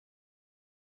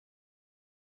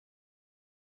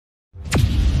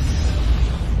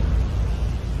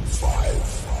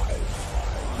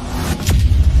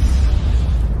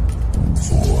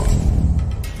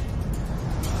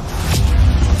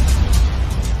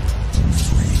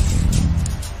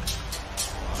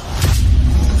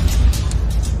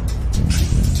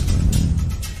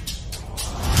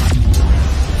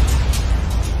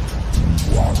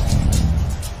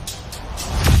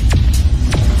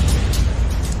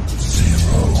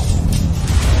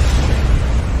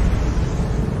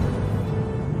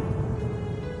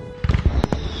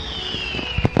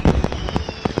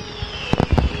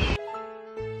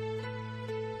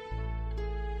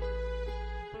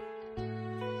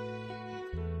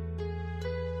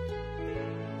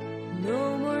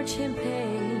torch in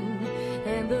pain,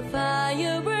 and the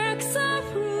fireworks are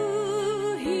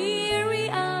through. Here we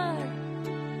are,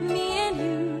 me and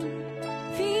you,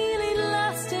 feeling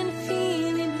lost and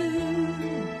feeling blue.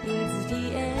 It's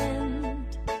the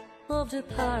end of the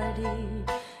party,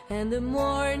 and the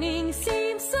morning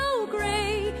seems so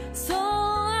gray, so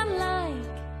unlike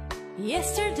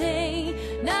yesterday.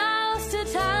 Now's the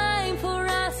time for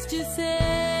us to say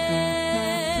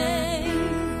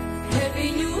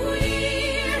Happy New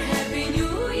Year, Happy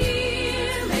New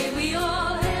Year. May we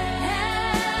all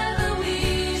have a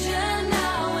vision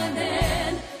now and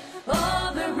then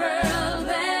of a world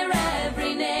where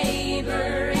every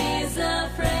neighbor is a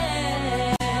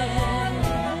friend.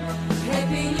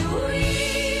 Happy New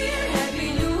Year, Happy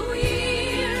New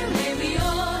Year. May we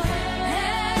all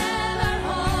have our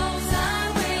hopes and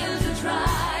will to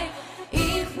try.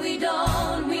 If we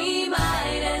don't, we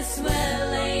might as well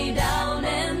lay down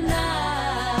and die.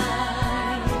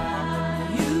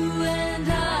 You and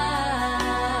I.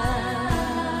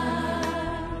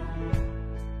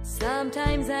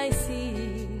 Sometimes I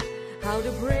see how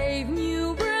the brave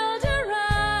new world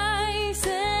arise,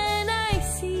 and I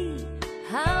see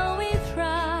how it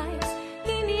thrives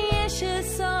in the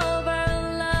ashes of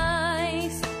our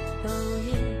lives. Oh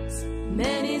yes,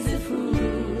 man is a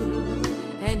fool,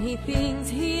 and he thinks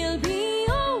he'll be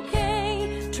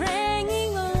okay,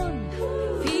 dragging on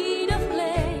feet of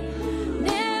clay,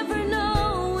 never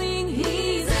knowing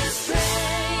he's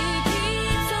astray.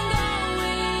 Keeps on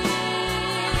going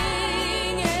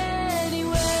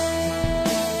anyway.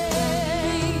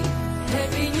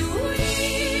 Happy New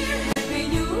Year, Happy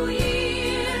New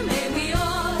Year. May we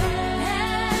all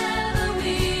have a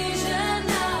vision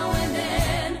now and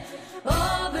then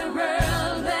of a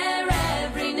world where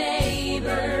every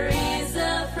neighbor is a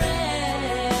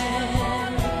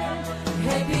friend.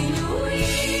 Happy New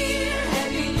Year,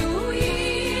 Happy New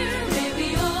Year. May we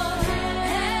all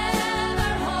have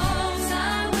our hopes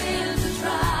and will to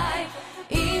try.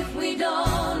 If we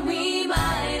don't, we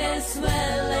might as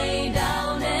well lay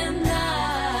down and die.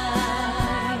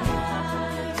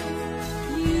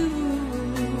 You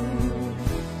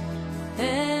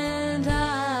and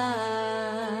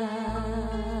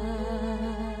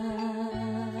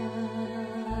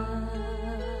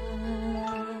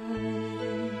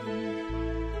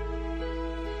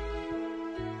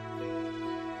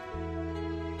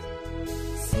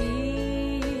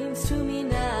Seems to me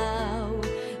now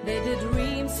that the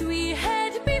dreams we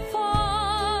had before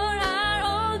are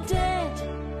all dead,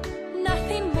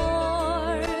 nothing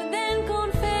more than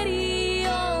confetti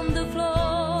on the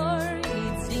floor.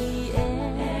 It's the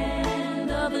end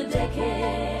of the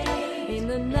decade. In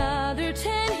another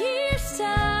 10 years'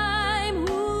 time,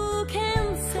 who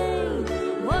can say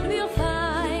what we'll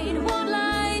find, what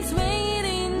lies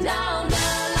waiting down the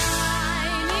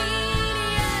line in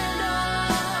the end of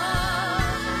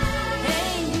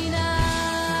 '89.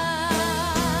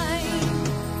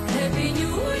 Happy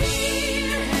New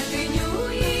Year, Happy New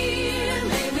Year.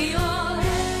 May we all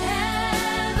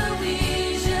have a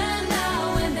vision now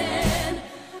and then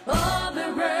of a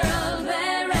world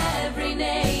where every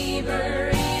neighbor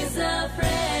is a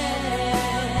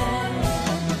friend.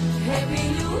 Happy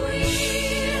New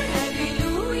Year, Happy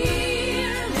New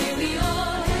Year. May we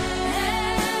all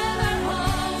have our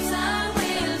hopes and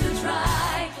will to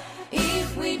try. If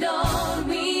we don't,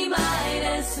 we might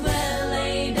as well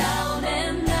lay down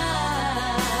and die.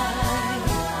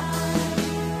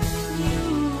 You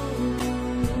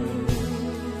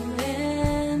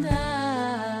and I.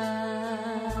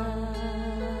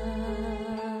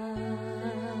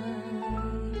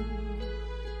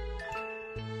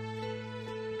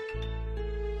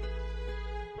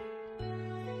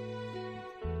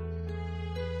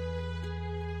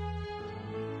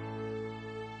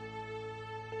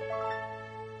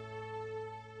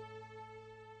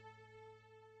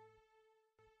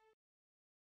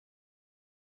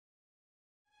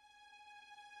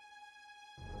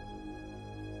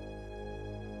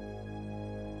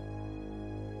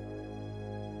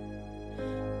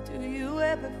 Do you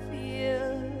ever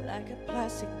feel like a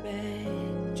plastic bag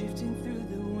drifting through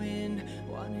the wind,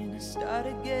 wanting to start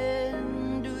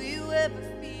again? Do you ever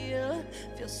feel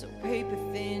so paper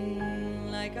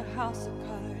thin, like a house of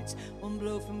cards, one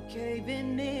blow from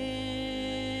caving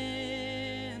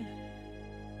in?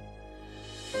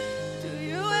 Do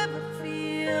you ever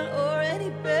feel already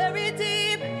buried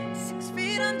deep, 6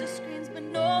 feet under screens, but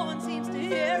no one seems to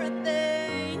hear a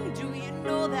thing? Do you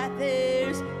know that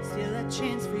there's still a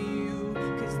chance for you,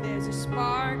 'cause there's a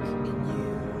spark in you?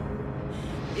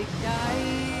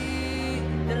 Ignite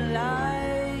the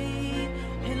light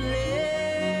and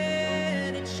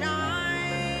let it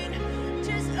shine.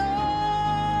 Just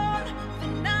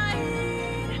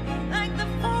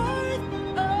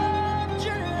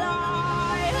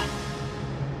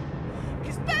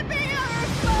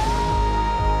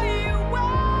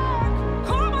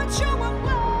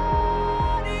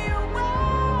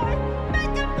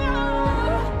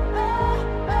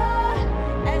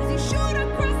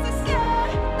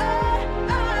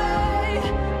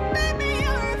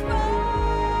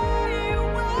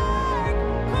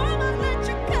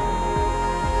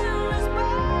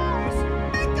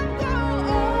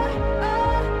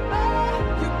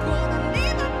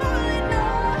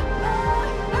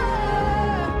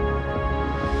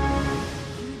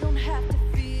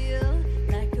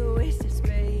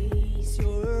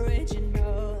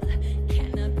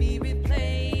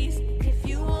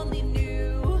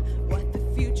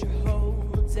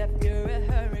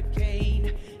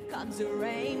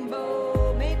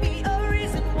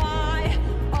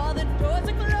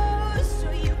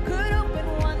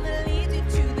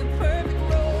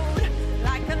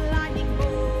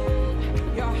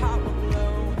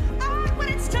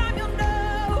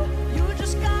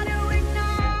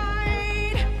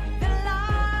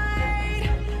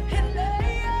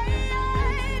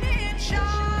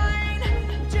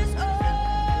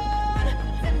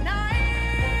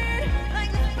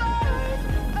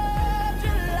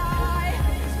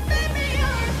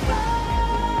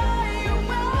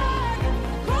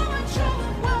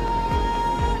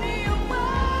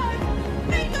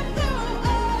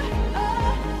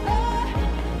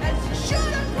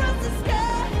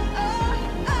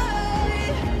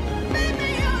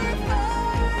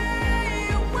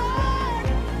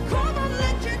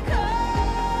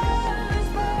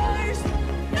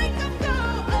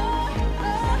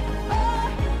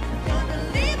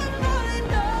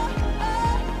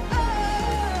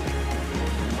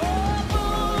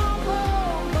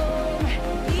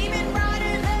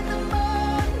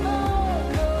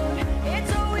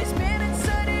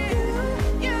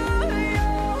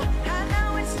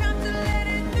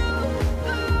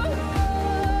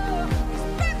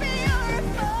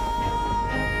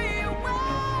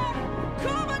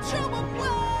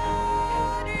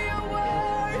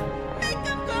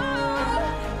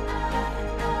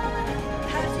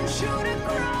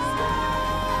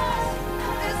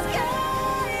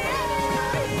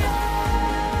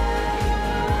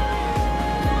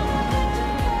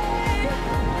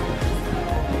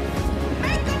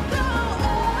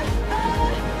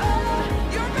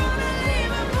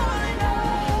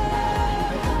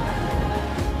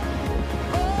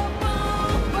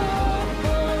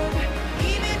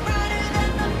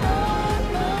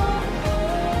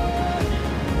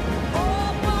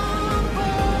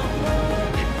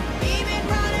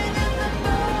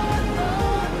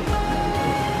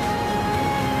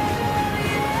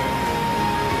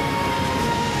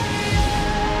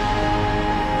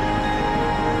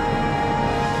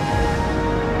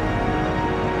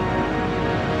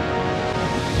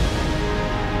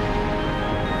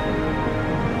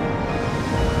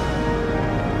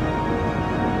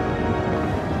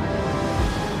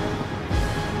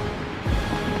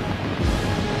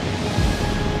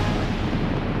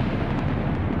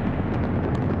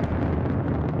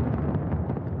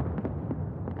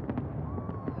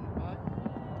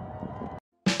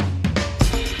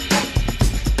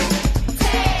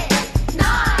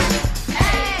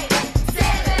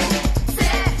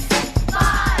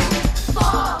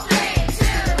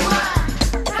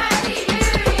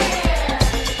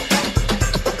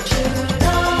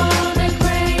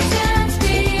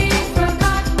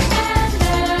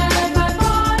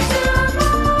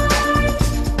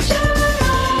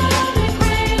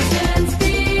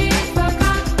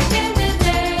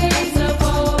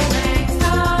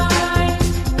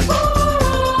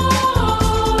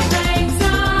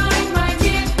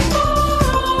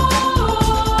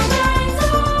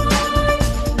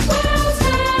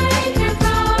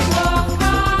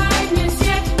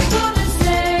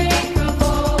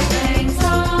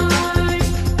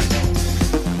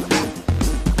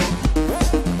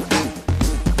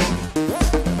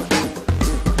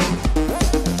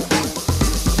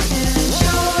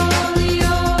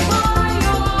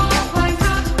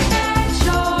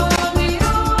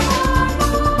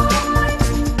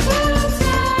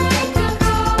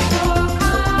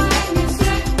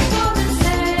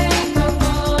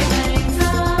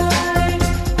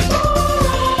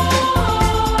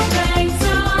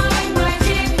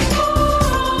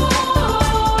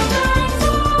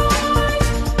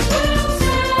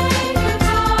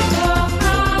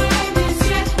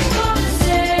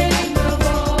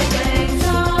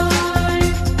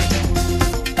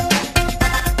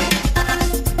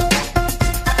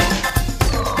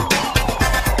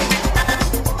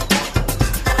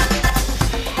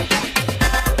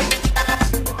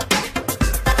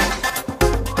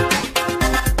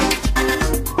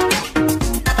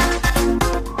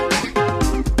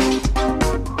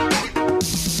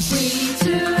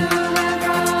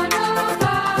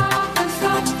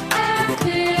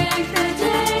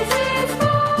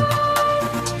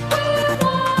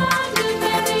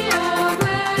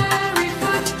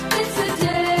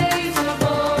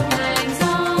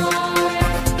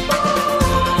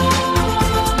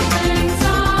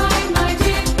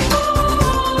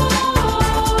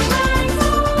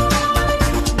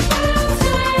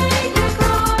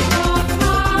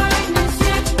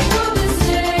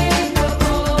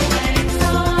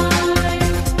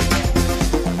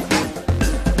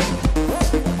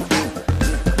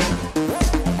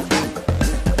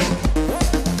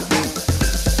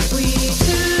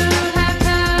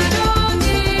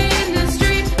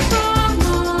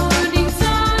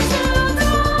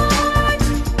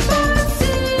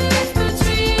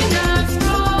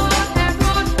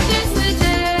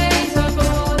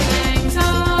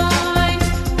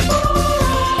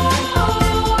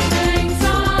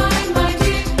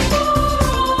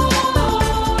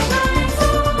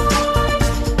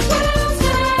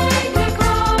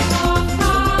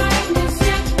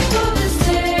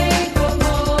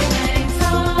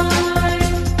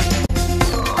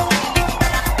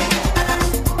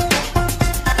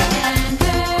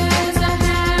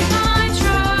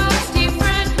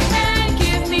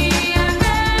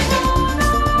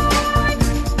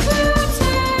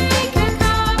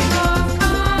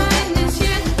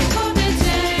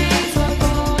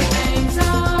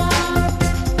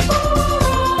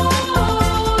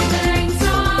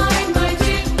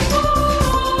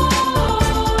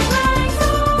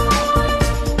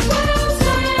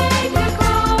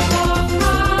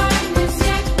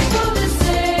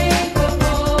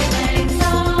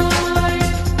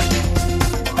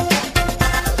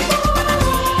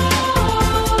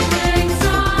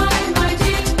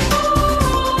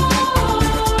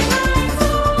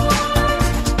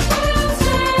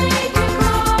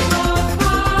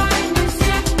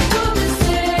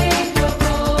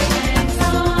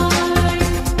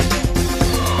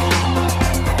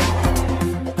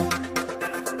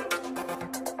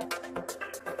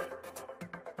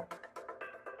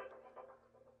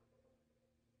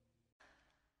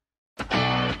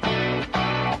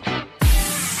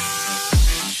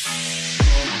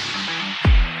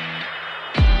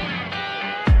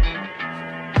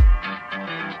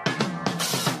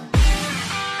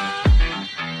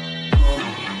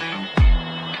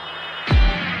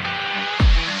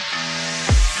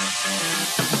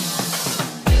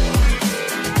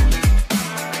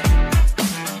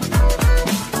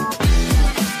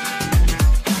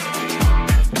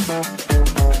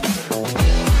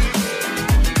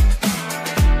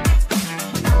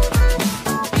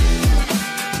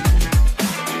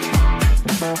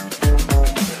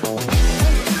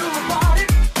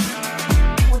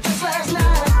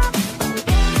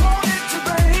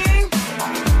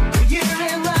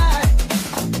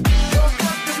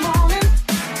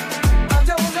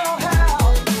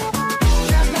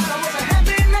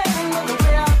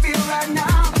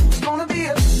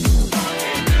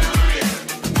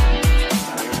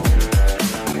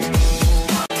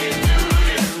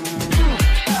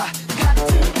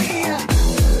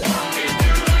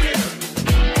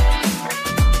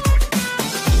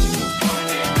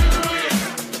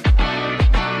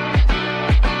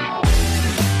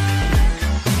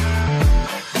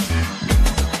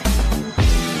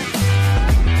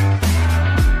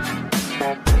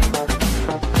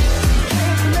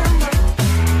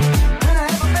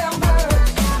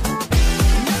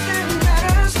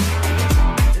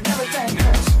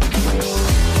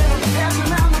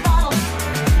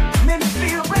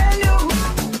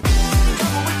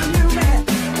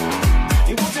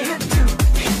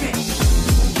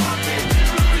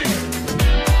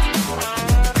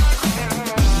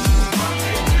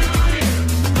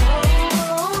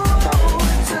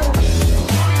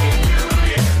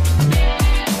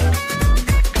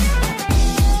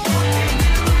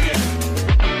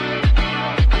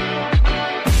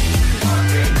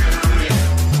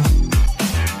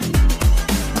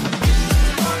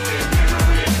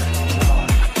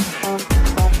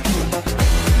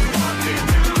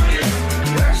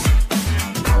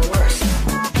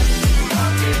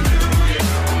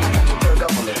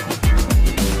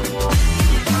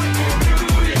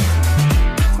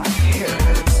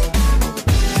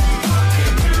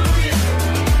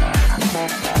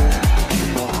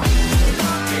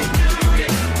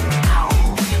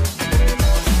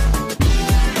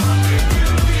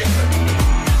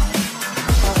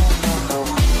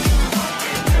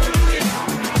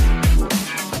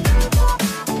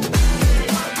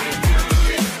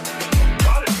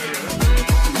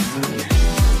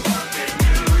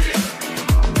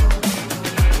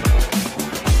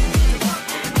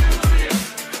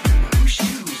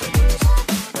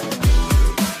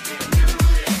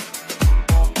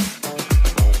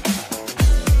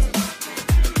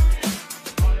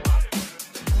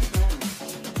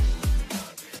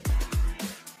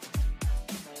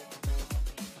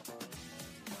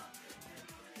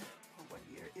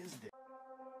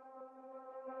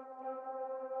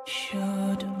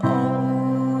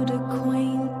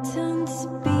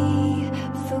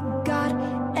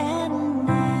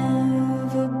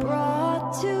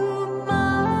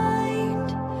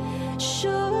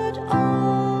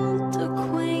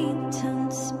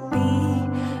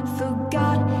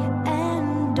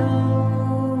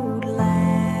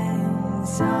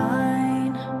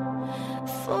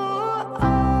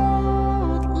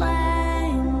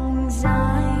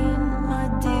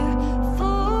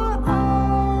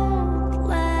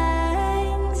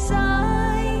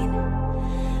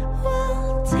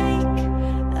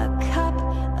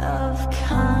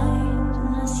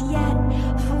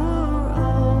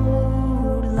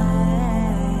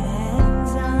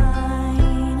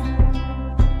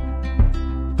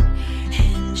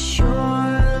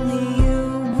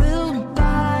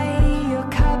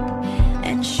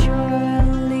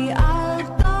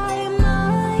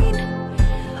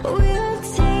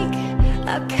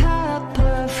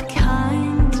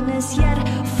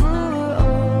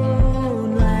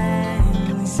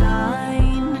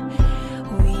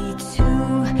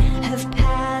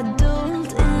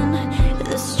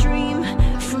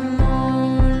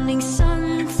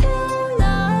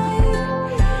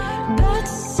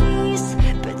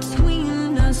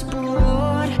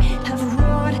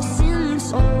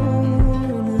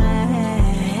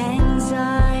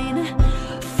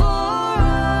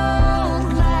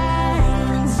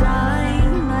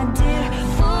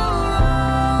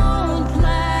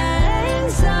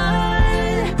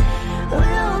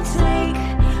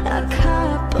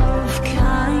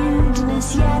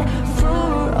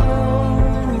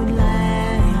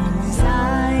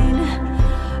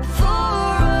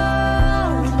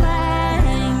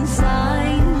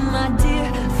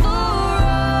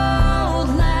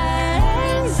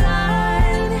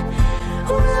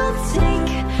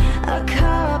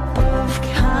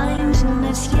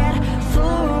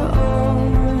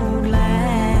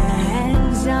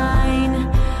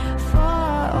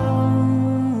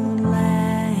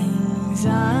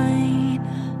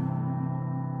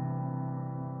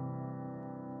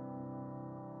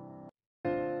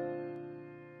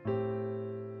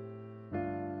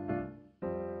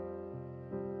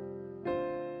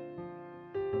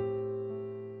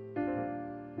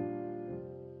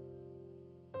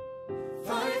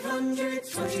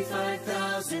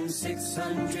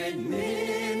 525,600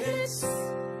 minutes.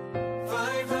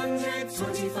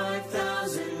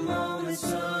 525,000 moments,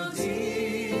 oh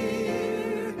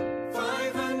dear.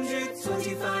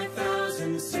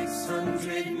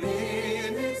 525,600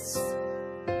 minutes.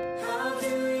 How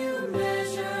do you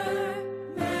measure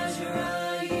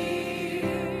a year?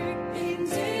 In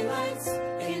daylights,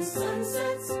 in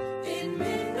sunsets, in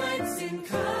midnights, in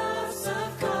cups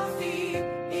of coffee,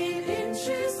 in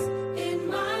inches, in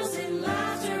miles, in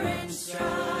laughter and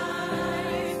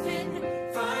strife. In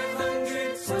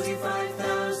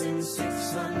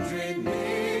 525,600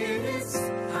 minutes.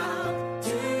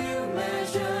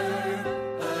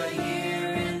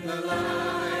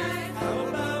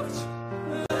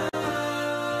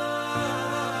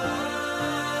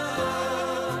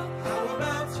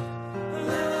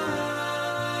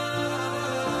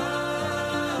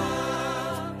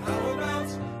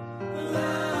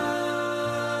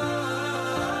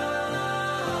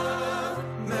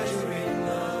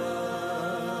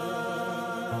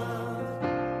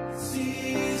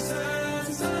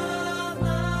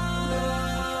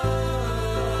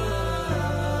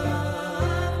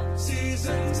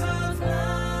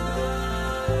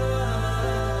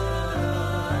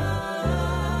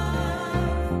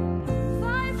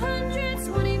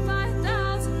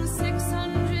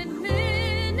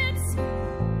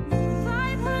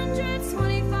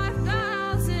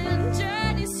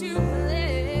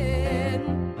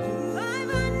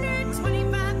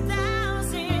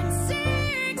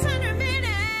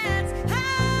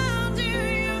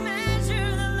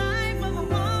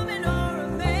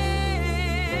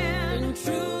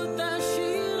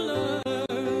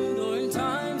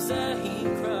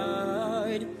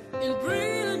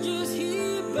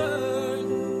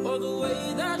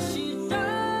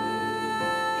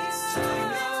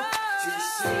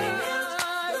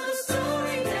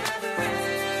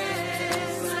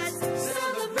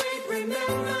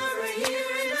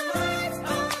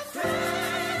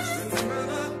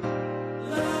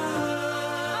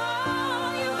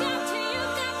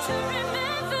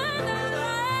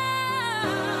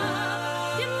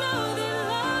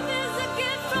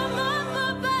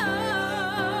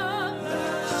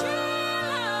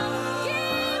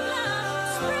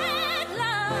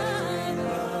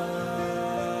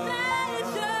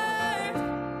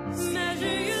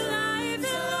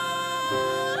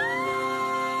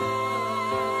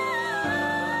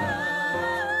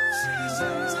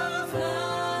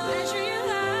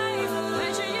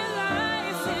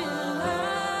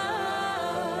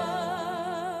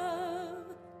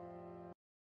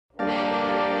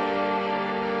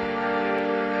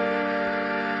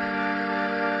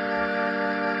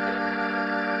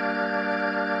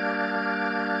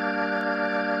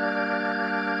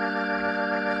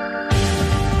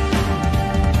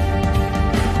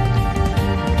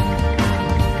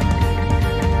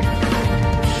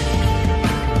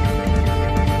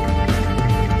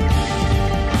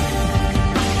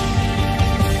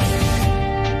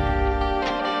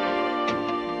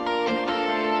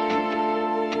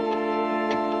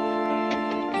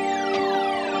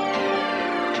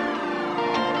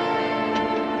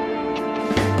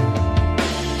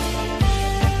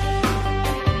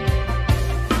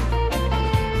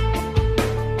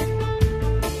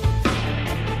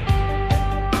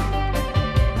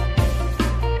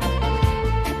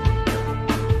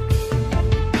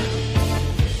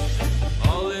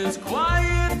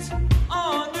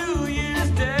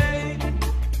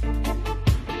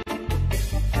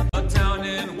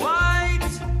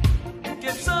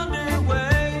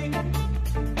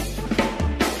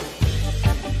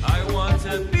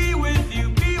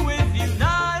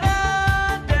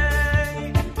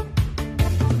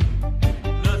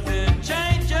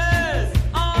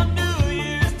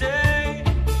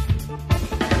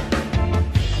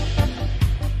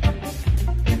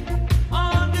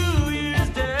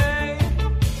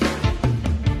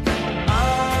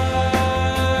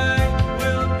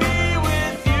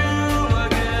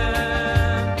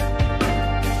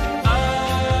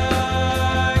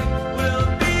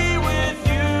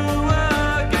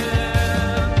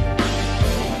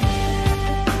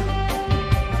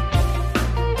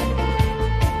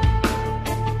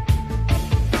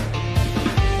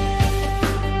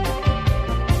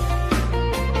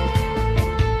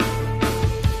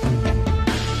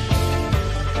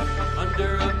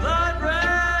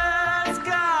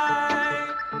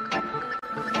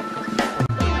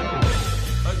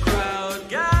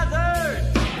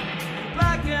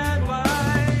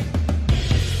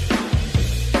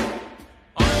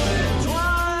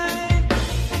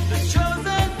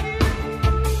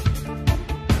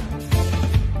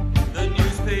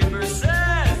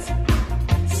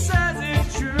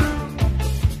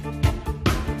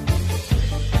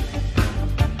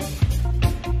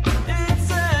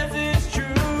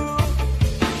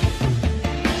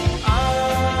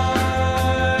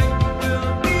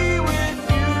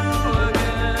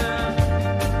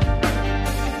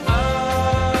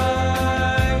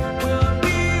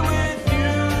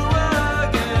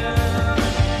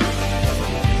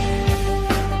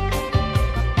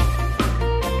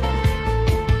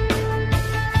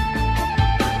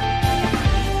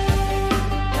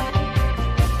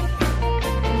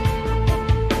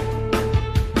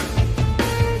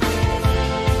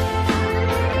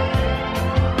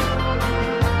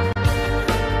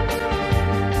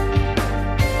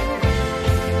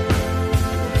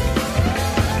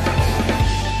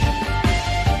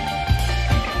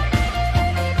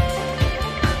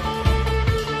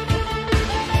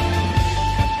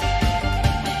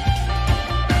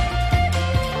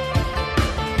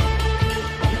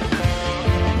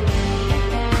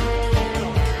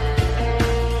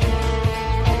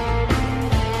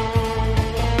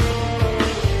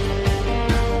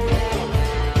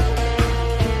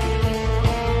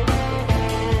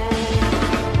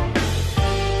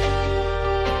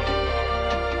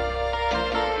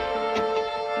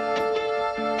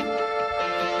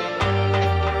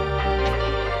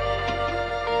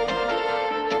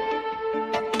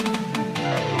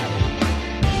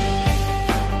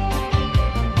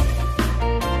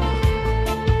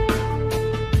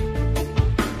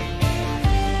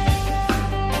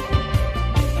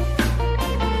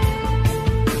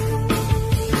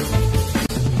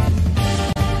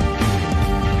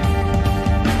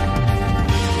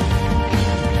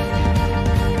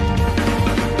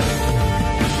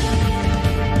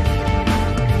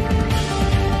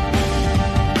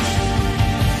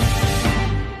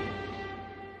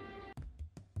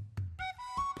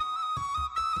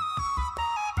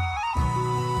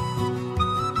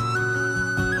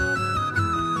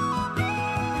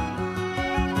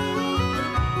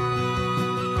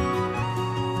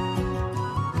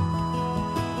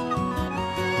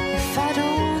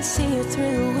 see you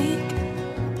through the week.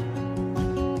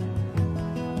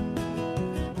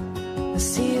 I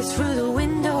see you through the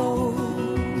window.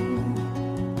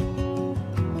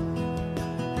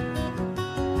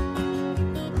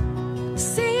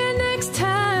 See you next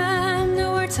time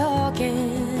that we're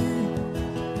talking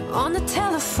on the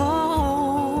telephone.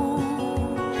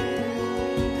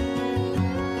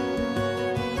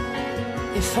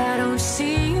 If I don't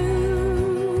see you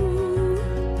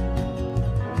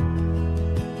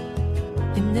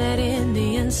in that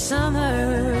Indian summer,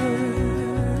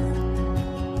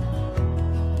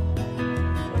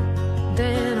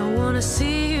 then I wanna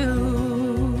see you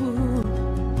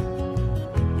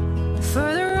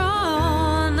further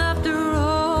on up the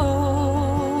road.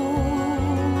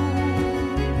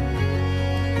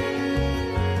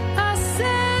 I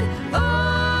said, oh,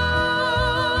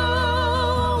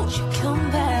 won't you come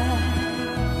back?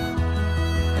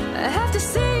 I have to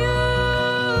see you,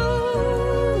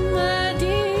 my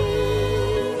dear.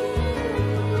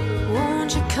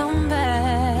 Won't you come back?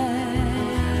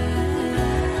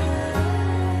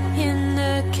 In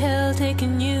the Celtic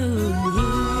New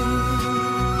Year.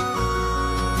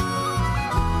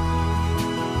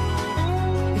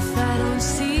 If I don't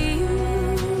see you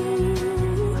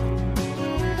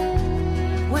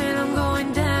when I'm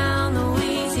going down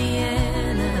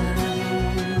Louisiana,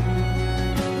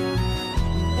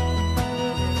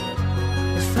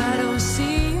 if I don't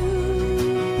see you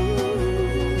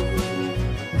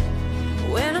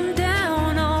when I'm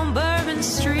down on Bourbon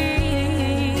Street,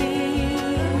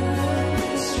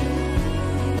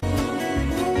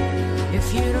 if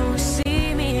you don't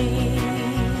see me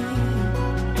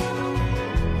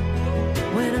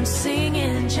when I'm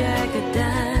singing Jack of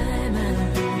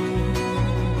Diamonds,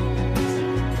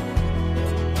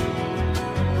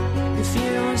 if you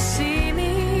don't see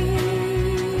me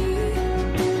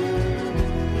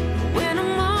when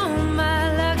I'm on my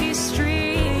lucky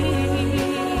street,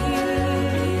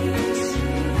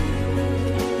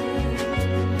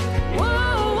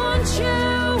 whoa, won't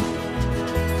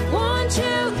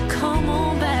you come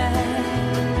on back?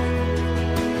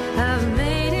 I've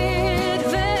made it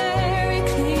very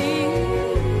clear.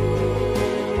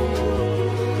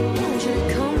 Won't you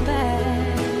come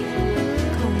back?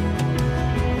 Come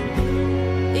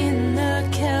in the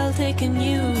Celtic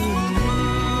New Year.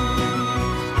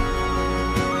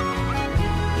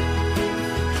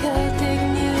 Celtic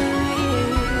New Year.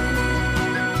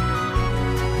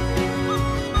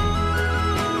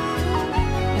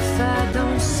 If I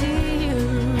don't see you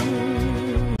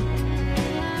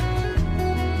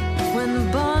when the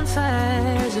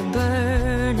bonfires are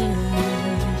burning,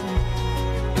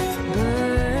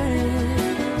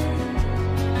 burning.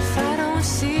 If I don't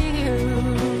see you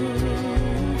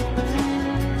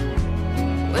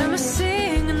when we're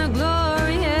singing the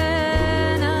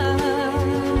Gloriana,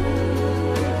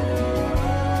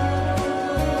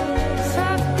 if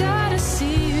I've gotta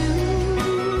see you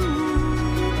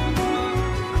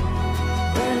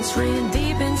when it's raining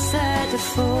deep inside the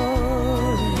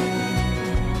forest,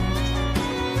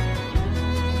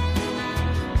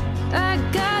 I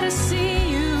gotta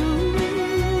see you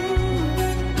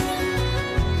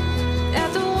at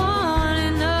the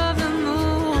warning of the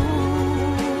moon.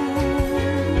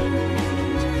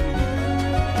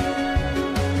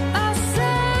 I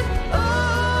said, oh,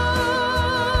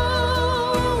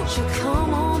 won't you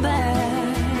come on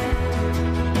back?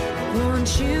 Want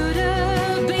you to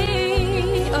be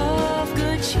of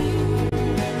good cheer.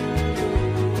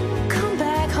 Come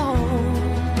back home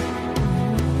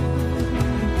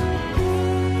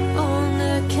on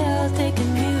the Celtic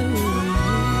New Year.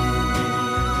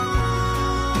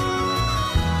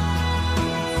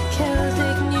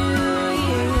 Celtic New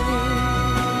Year.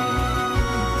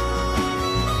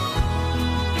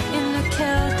 In the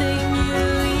Celtic New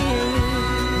Year.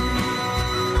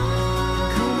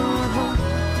 Come on home,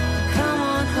 come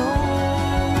on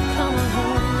home, come on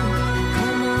home,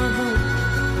 come on home,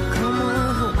 come on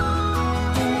home.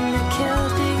 In the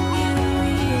Celtic New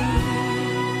Year.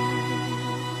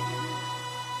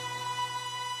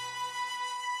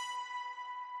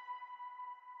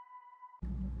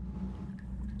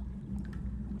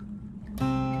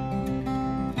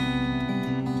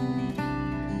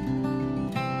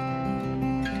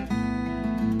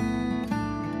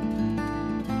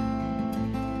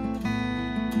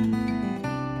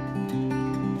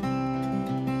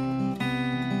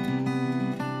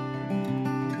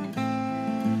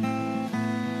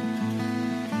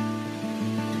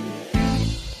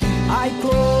 I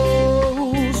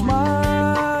close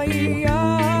my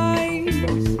eyes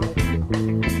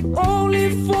only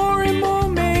for a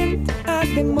moment, and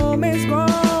the moment's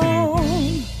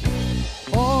gone.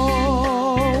 All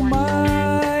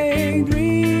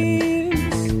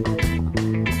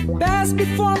pass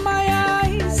before my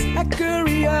eyes a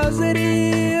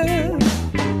curiosity.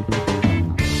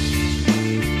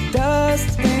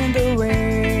 Dust in the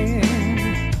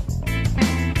wind.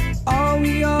 All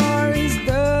we are is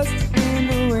dust in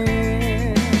the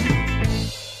wind.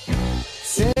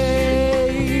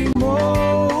 Same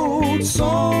old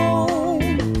song,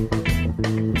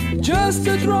 just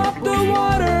to drop the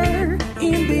water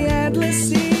in the endless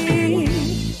sea.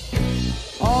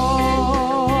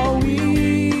 All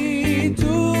we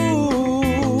do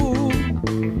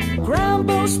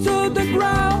crumbles to the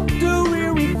ground. Do we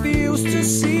refuse to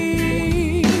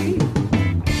see?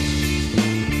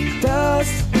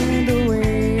 Dust in the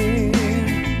wind.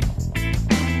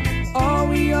 All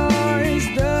we are is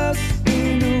dust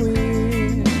in the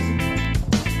wind.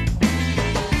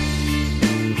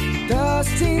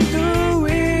 Dust in the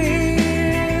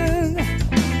wind.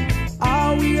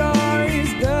 All we are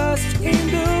is dust in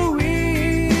the wind.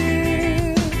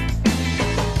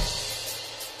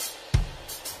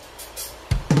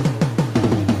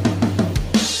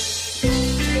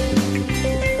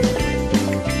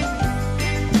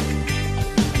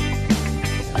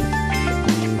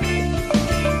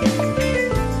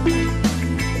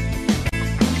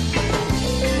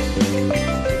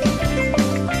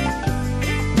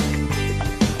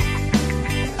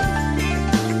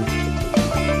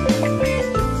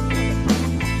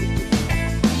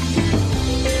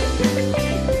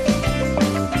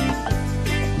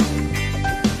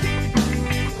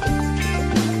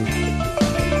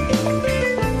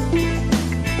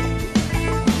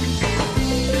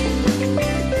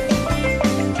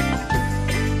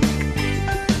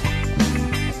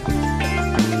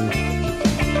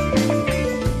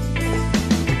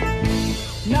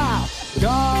 Now,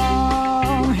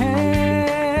 don't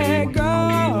hang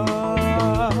up.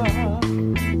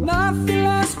 Nothing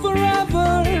lasts forever,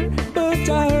 but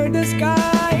I heard the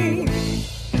sky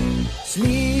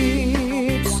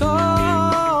sleeps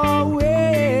away.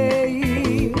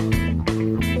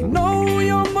 You know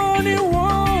your money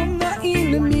won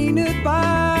in a minute by.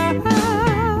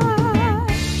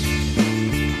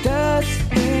 Dust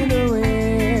in the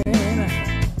wind.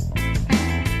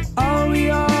 All we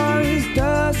are is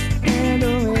dust in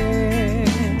the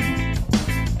wind.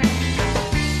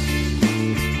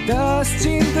 Dust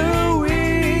in the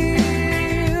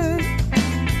wind.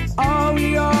 All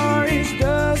we are is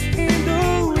dust in the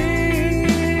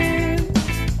wind.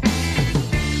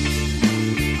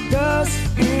 Dust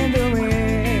in the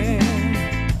wind.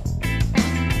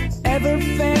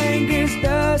 Everything is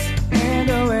dust in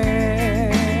the wind.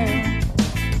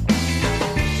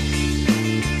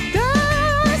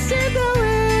 Dust in the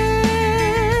wind.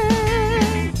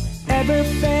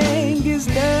 Everything is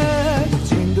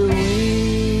dust in the wind.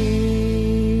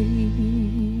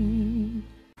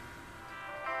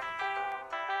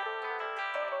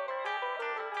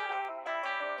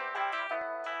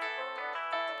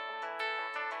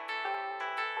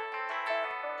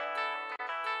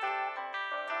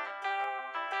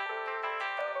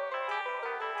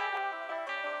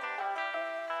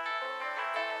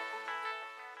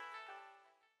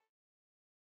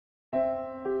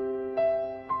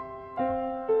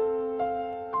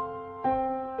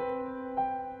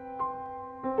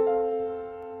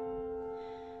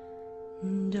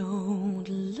 Don't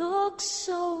look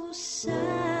so sad.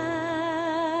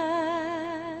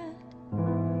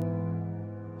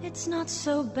 It's not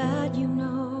so bad, you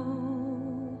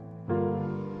know.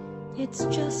 It's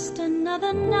just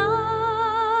another night.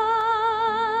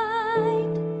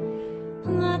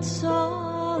 That's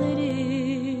all it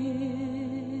is.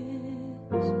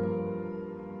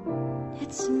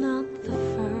 It's not the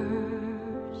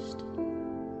first.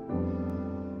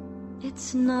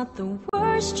 It's not the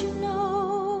worst, you know.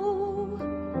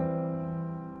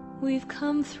 We've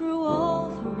come through all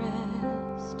the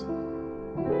rest.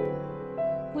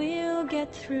 We'll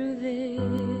get through this.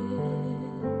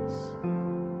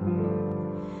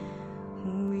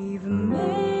 We've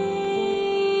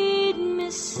made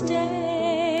mistakes,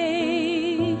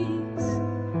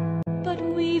 but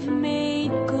we've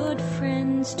made good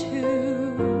friends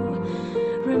too.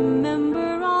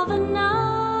 Remember all the nights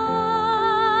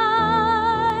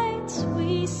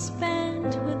we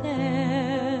spent with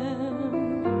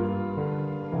them,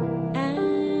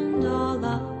 and all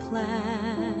our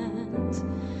plans.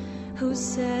 Who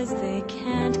says they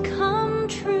can't come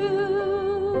true?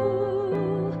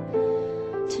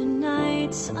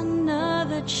 Tonight's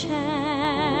another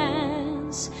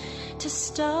chance to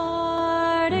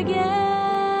start again.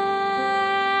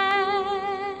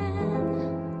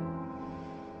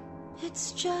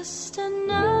 It's just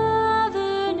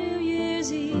another New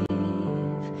Year's Eve,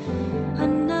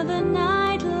 another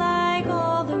night like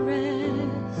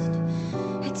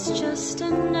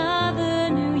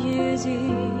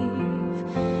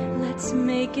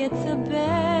the best.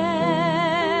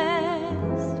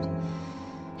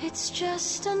 It's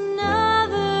just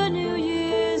another New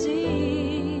Year's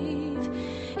Eve.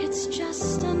 It's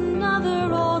just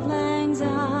another Auld Lang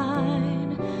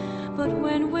Syne. But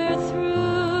when we're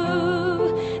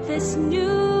through this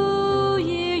new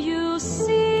year, you'll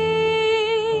see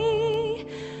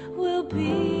we'll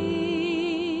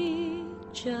be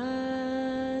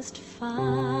just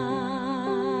fine.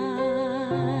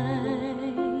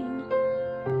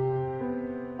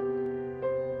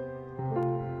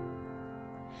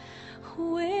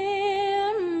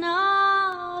 We're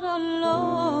not alone.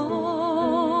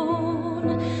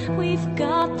 We've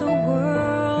got the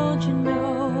world, you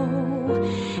know,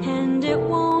 and it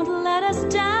won't let us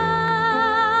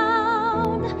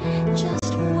down.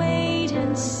 Just wait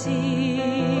and see,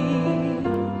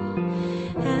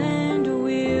 and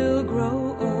we'll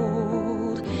grow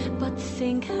old. But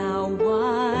think how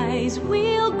wise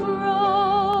we'll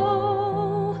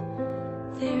grow.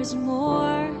 There's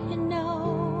more, you know.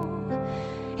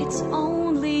 It's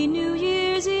only New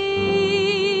Year's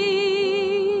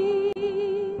Eve.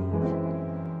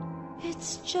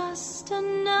 It's just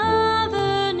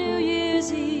another New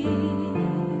Year's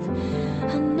Eve.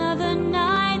 Another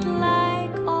night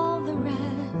like all the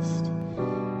rest.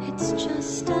 It's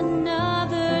just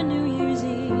another New Year's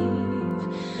Eve.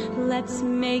 Let's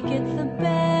make it the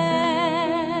best.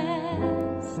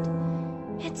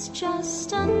 It's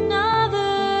just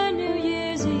another New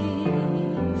Year's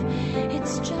Eve.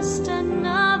 It's just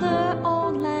another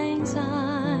Auld Lang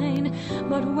Syne.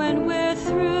 But when we're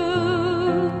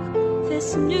through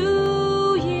this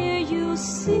new year, you'll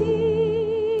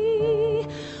see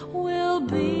we'll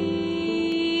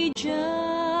be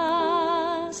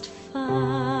just fine.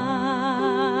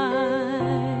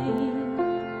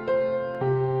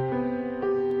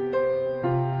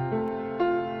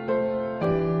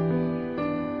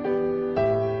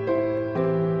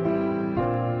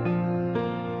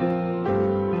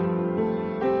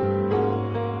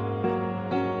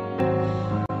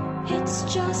 It's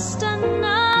just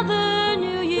another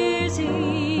New Year's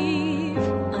Eve,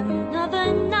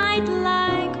 another night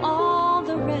like all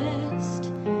the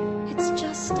rest. It's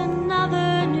just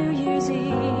another New Year's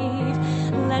Eve.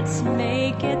 Let's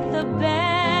make it the best.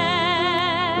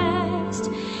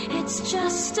 It's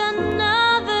just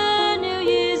another New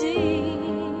Year's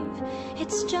Eve.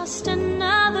 It's just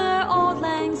another Auld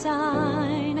Lang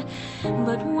Syne.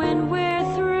 But when we're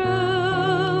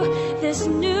through this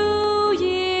new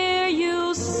year,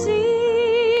 you'll see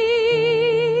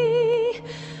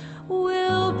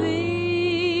we'll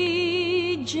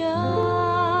be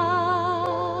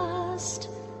just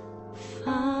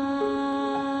fine.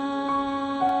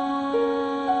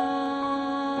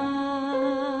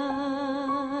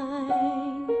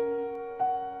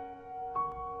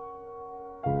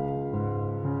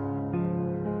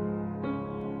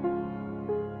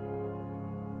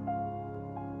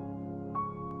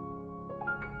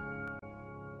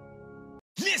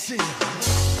 Listen.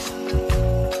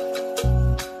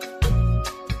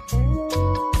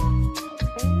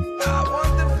 I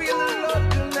want to feel the love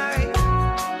tonight.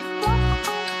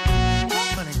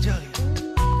 Gonna tell you.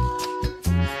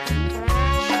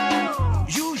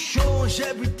 You show us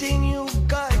everything you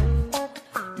got.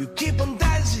 You keep on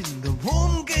dancing, the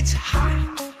room gets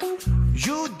hot.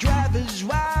 You drive us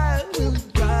wild, we'll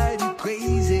drive you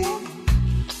crazy.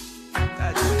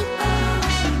 That's it.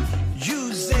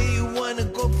 You say you wanna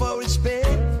go for a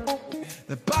spin.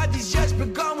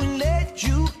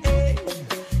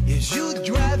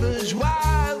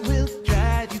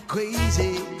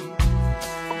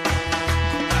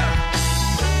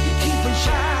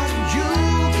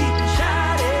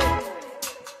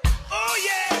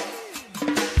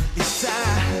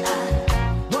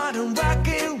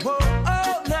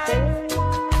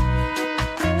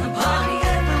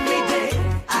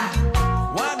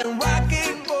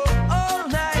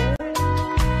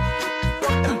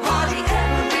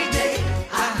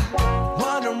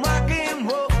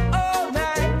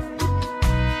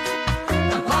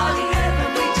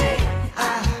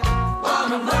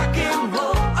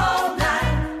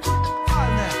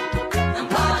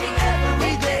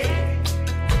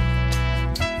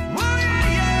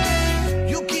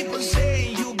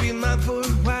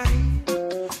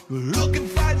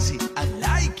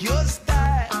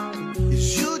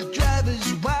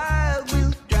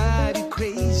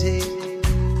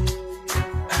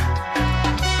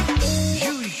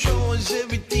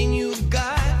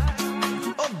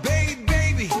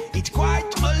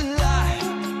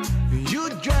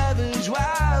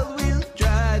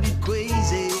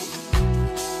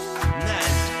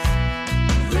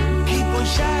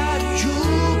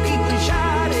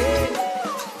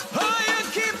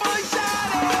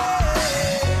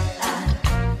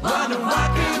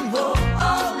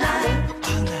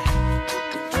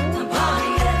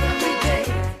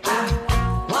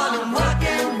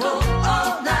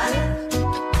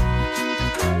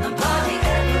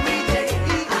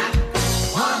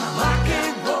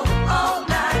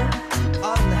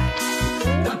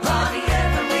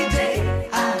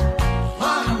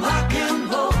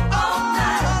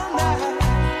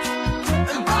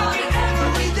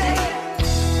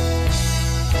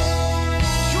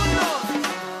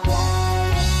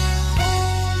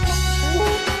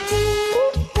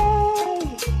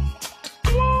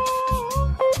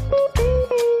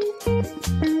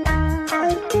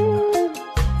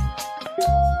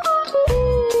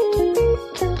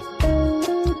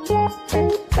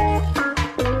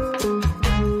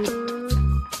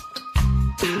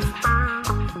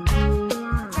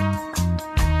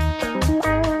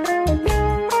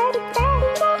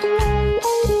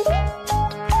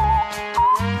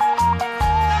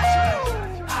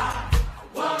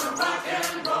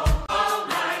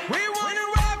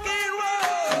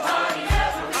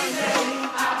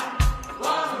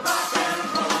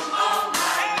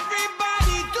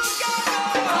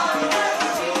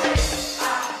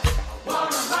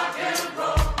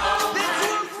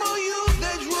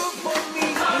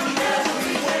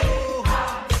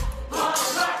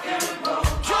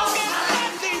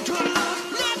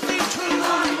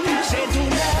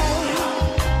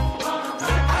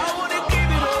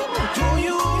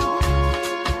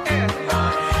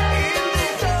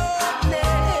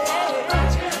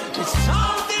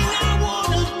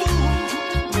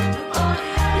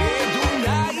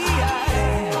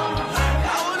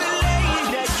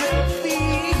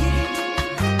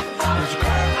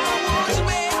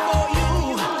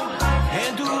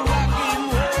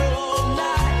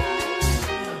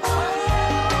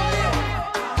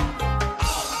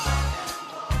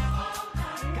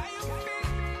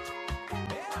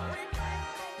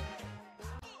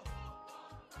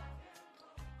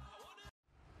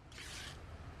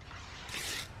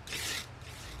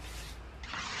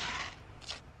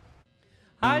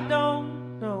 I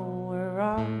don't know where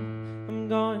I'm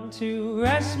going to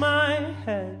rest my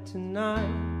head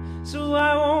tonight, so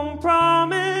I won't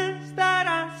promise that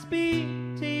I'll speak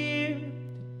to you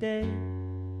today.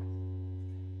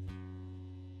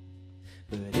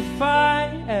 But if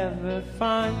I ever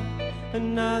find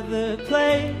another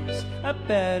place, a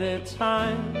better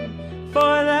time, for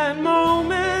that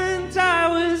moment I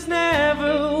was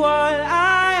never what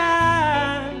I am.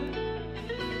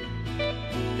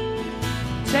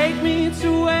 Take me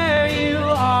to where you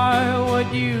are,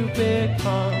 what you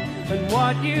become, and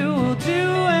what you will do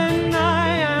when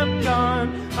I am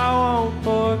gone. I won't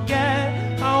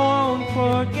forget, I won't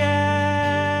forget.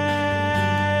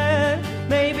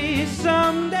 Maybe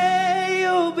someday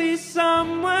you'll be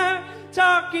somewhere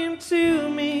talking to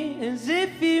me as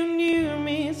if you knew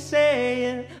me,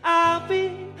 saying I'll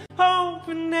be home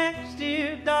for next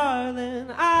year, darling,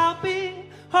 I'll be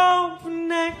home for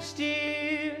next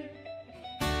year.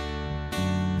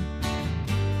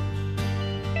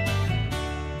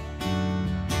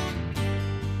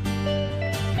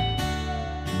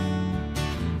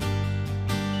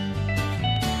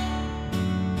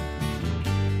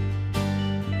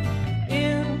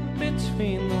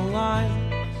 Between the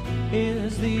lines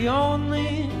is the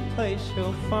only place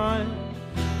you'll find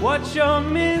what you're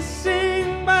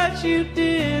missing, but you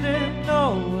didn't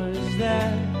know was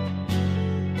there.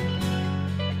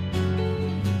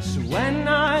 So when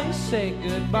I say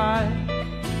goodbye,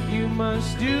 you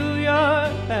must do your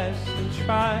best to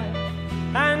try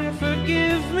and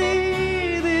forgive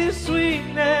me this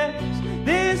sweetness,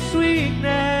 this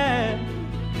sweetness.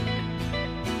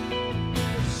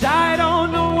 I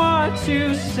don't know what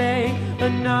to say.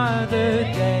 Another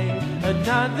day,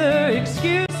 another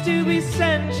excuse to be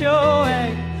sent your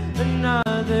way.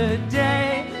 Another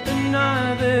day,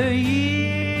 another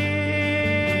year.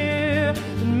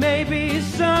 And maybe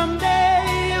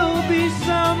someday you'll be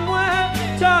somewhere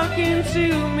talking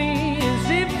to me as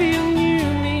if you knew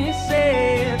me,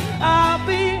 saying I'll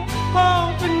be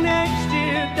home for next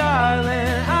year,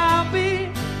 darling, I'll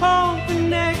be home for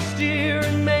next year.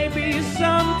 And maybe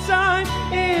sometime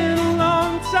in a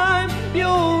long time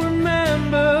you'll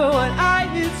remember what I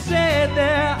had said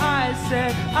there. I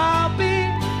said I'll be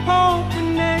home for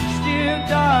next year,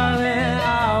 darling,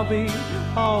 I'll be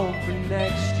home for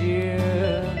next year.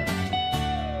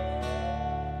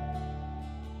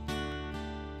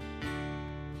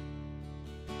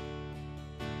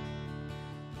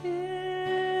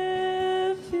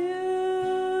 If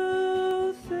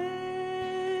you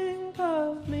think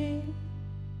of me,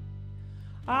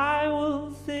 I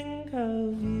will think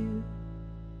of you.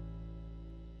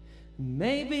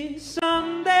 Maybe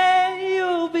someday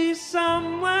you'll be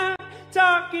somewhere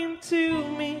talking to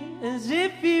me as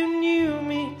if you knew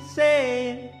me,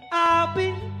 saying I'll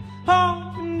be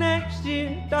home for next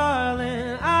year,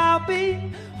 darling, I'll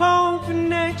be home for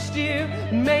next year.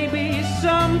 Maybe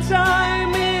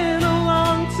sometime in a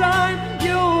long time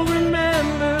you'll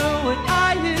remember what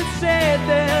I had said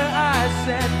there. I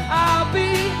said I'll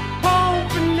be home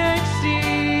for next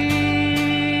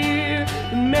year.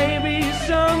 Maybe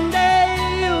someday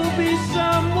you'll be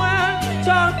somewhere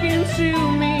talking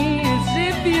to me as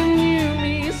if you knew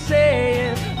me,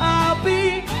 saying I'll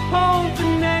be home for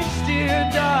next year,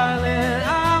 darling,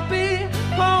 I'll be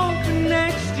home for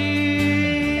next year.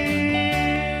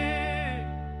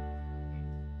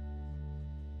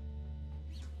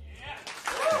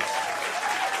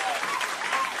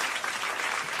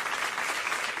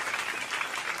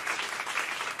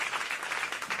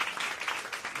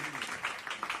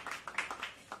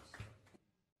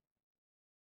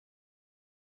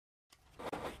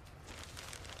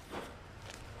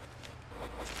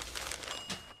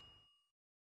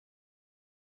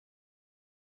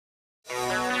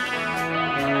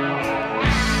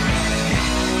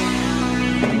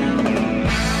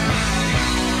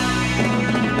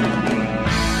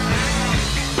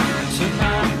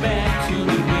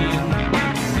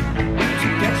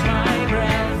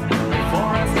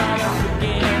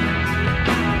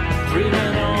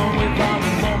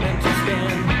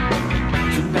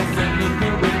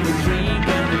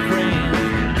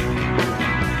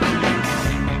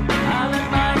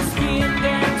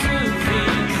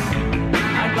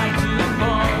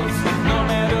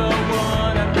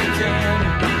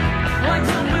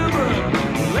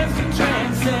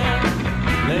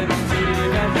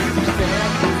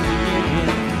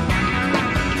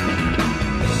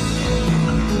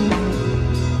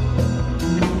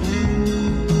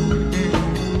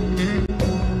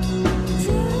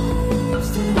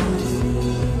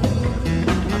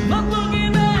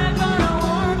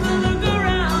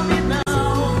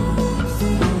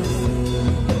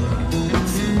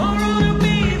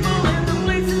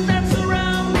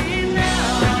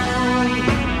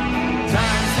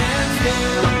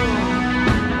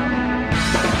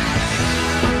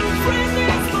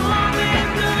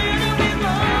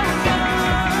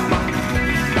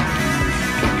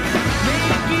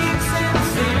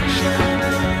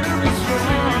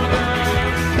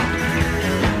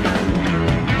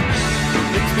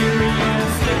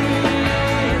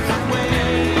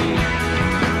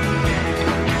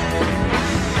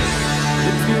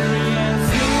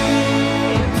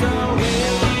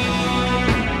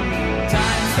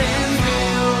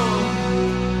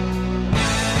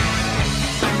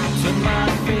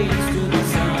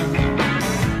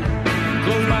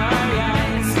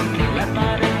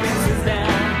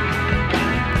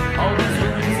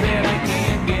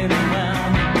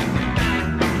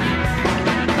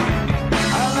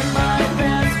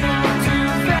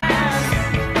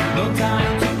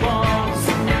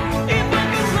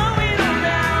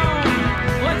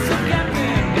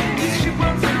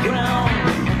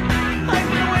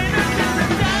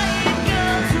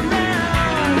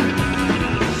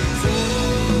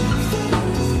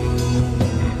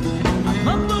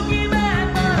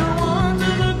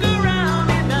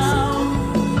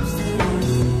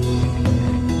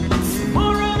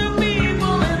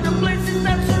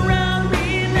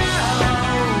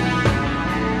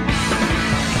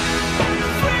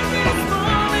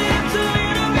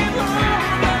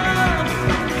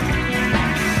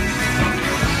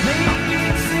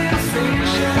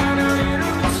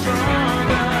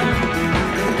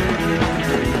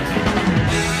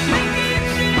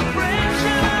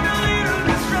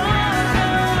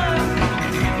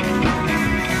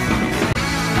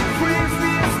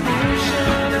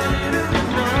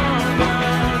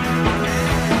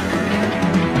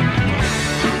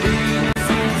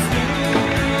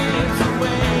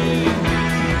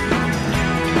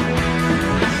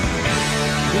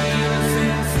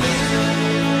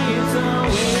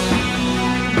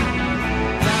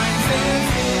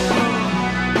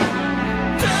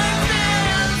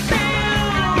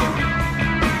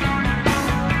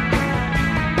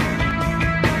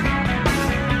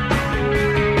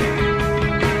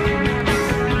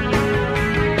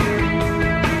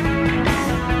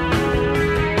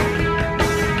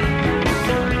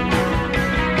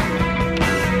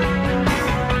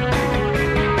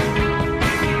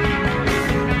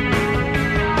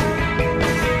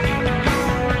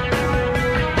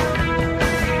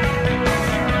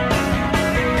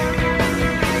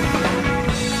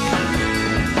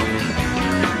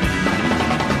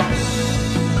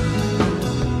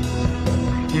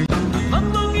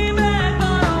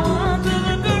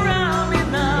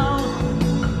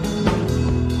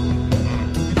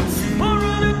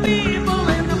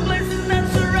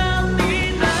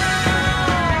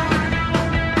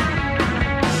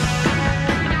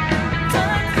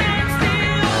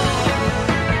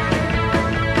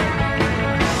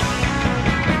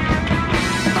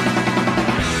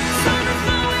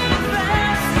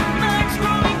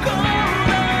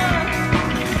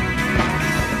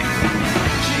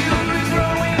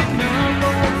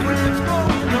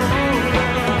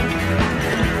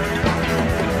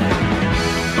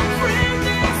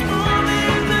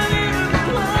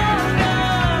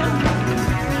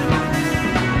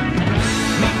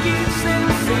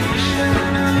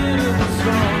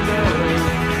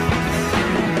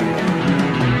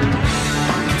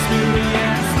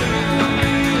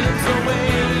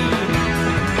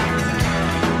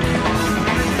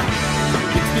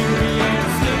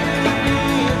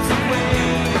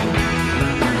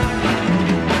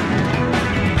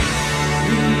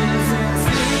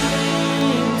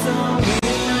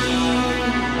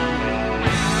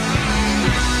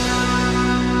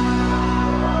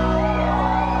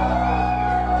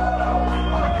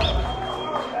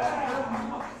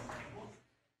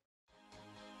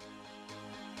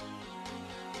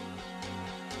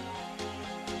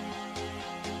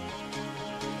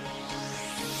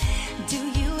 Do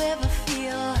you ever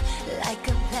feel like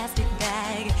a plastic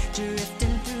bag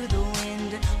drifting through the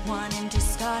wind, wanting to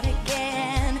start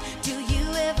again? Do you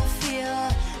ever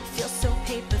feel so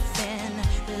paper thin,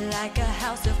 like a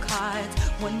house of cards,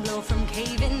 one blow from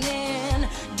caving in?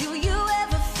 Do you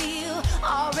ever feel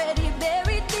already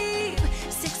buried deep,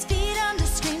 6 feet under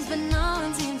screams, but no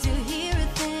one seems to hear a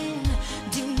thing?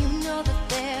 Do you know that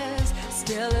there's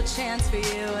still a chance for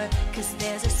you, 'cause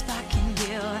there's a spark in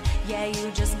you? Yeah,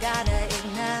 you just gotta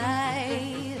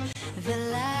ignite the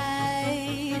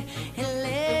light and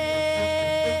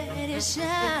let it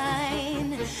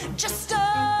shine. Just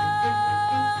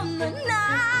on the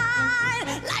night,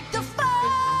 like the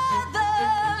 4th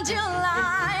of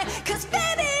July. 'Cause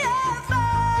baby, you're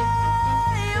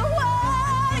far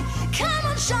away. Come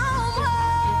on, show 'em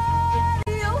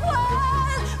what you want.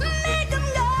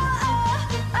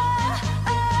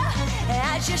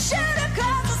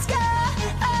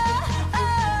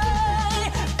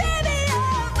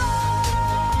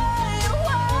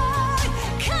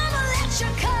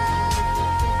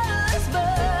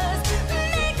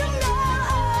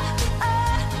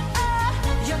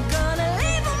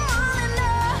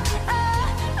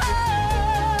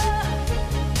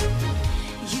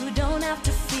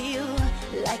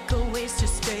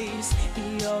 face.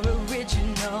 You're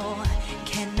original,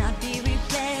 cannot be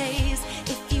replaced.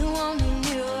 If you only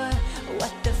knew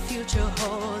what the future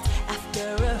holds.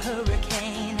 After a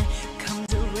hurricane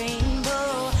comes a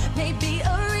rainbow. Maybe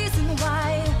a reason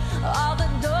why all the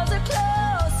doors are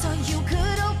closed, so you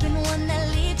could open one that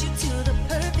leads you to the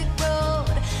perfect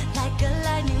road. Like a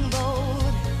lightning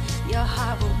bolt, your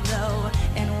heart will glow,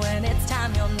 and when it's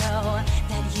time you'll know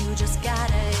that you just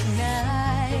gotta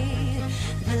ignite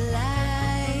the light.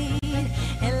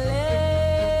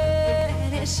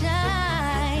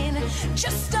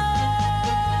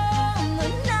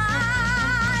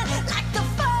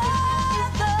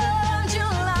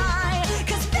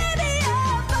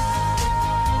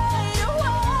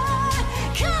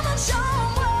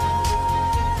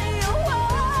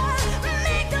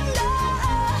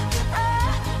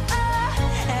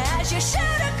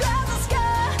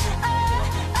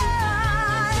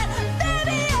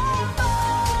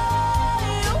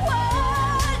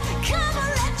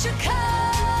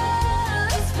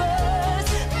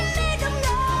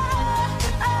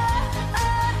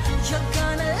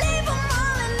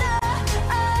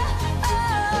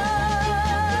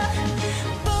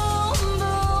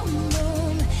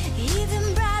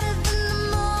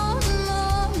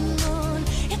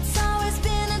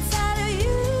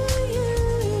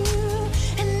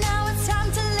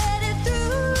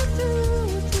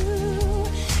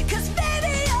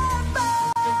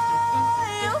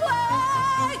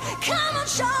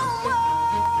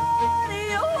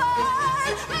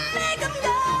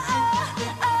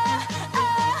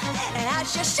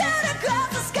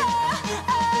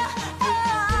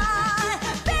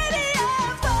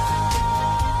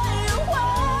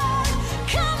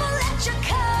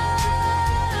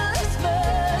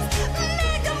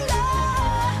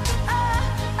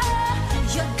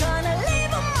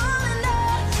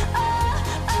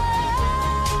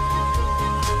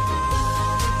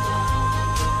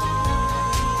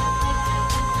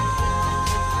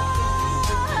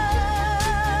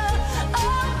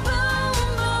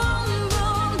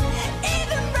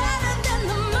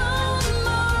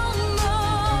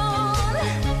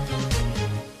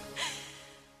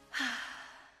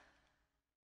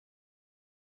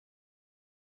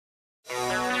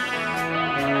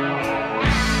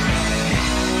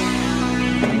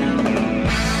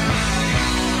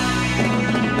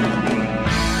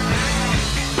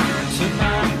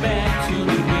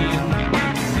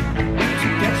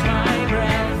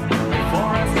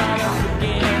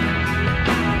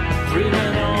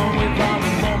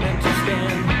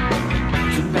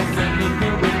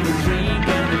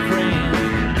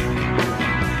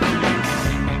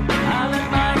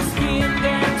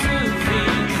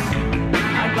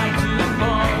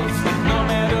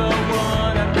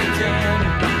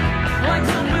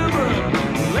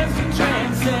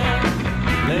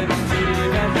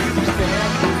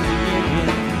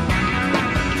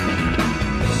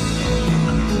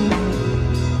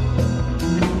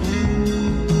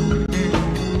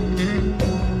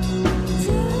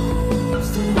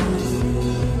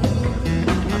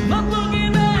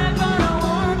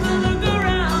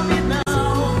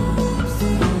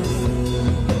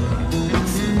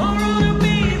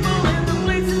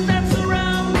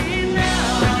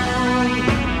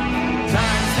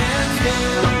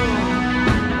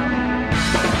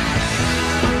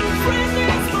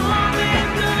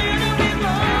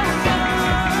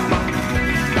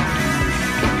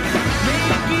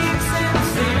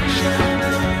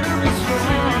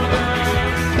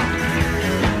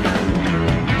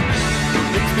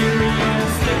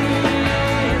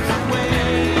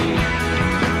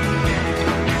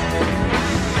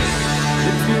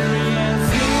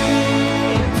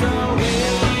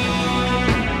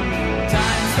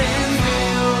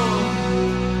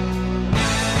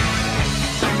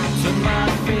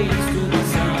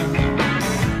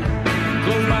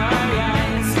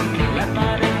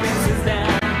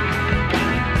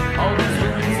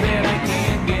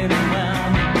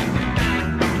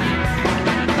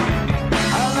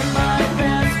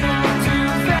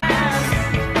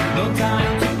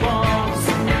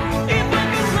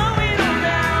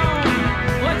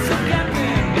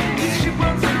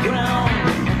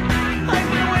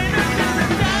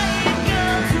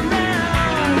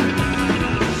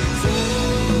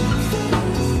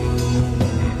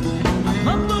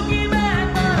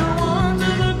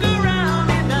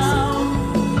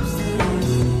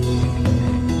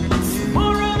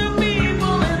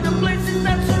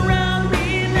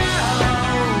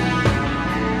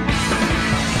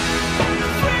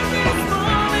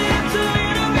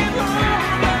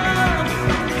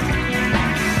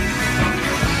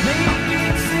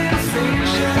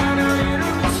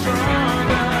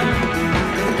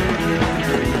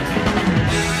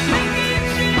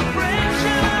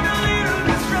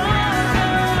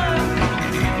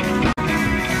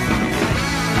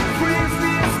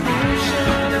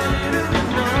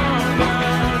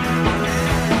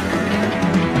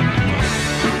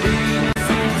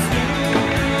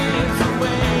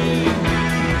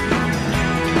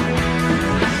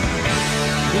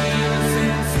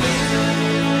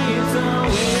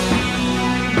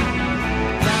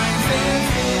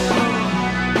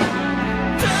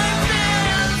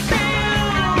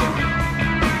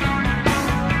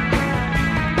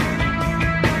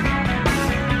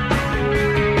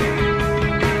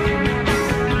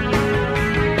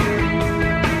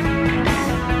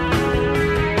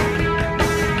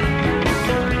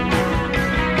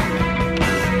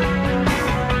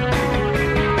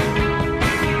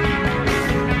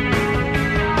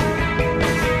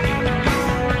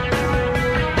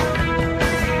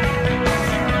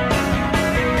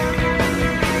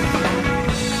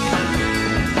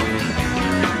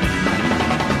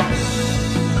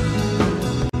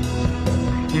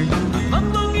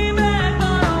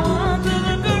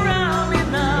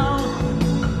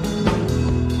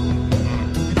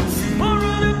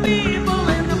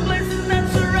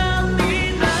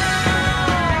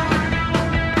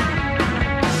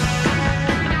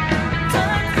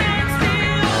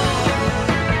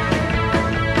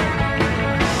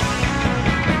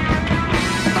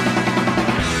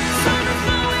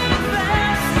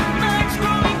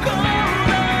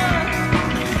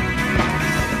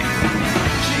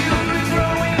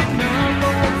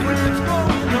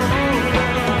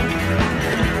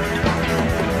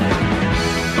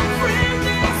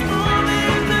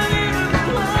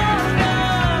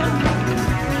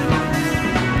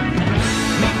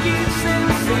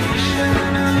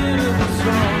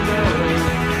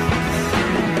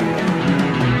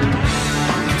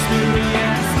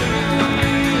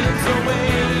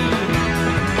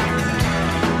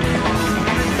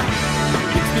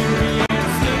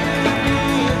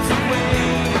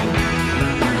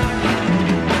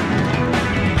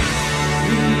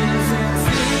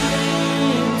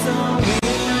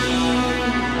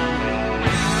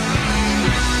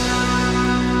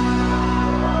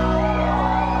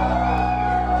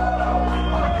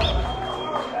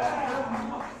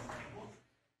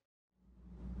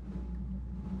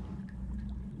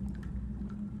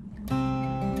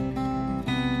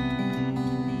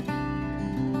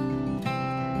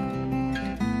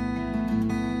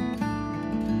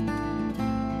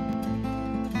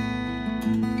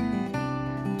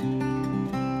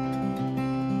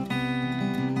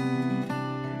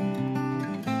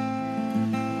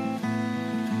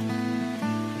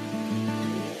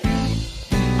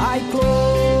 I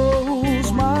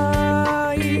close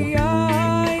my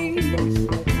eyes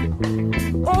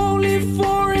only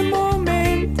for a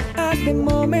moment, and the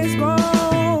moment's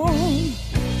gone.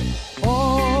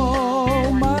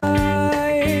 All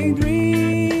my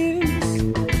dreams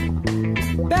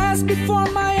pass before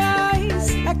my eyes,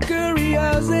 a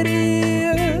curiosity.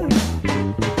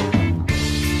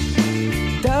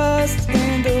 Dust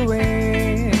in the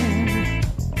wind,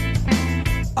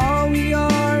 all we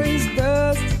are is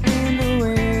dust in the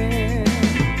wind.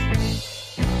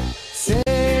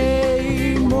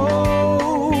 Same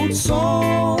old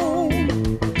song,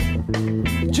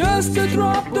 just to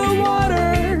drop the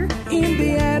water in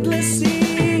the endless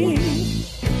sea.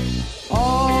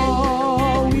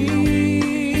 All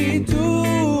we do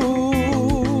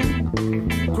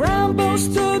crumbles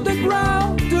to the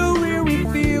ground, do we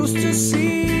refuse to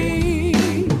see?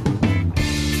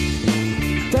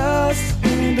 Dust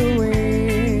in the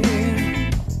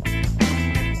wind,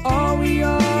 all we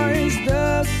are is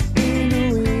dust in the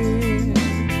wind.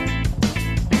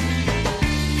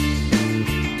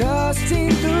 Dust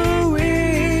in the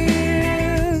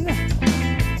wind,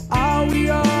 all we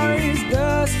are is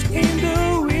dust in the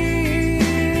wind.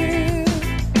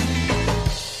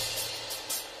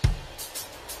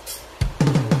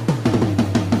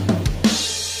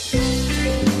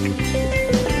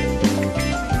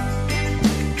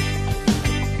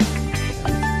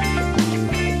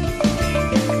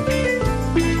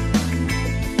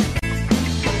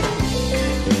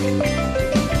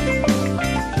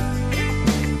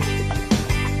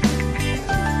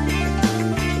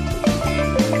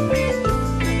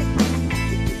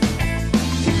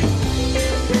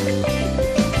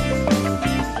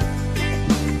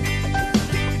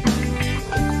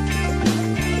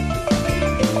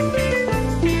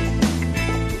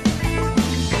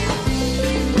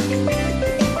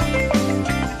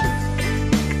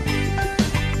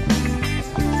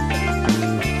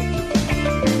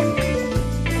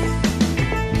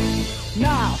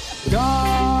 Now,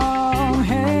 don't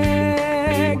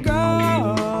hang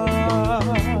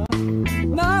on.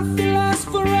 Nothing lasts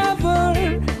forever,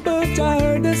 but I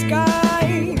heard the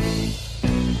sky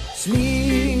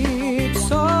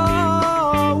sleeps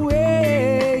away.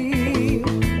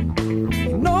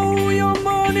 You know your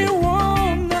money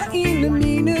won in a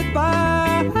minute by.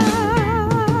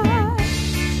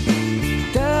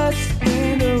 Dust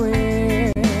in the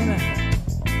wind,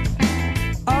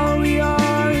 all we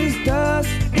are is dust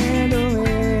in the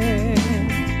wind.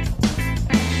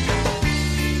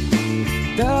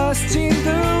 Dust in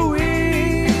the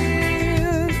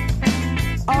wind,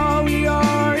 all we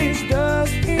are is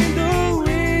dust in the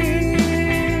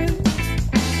wind.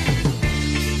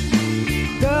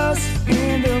 Dust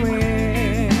in the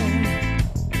wind,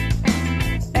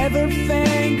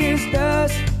 everything is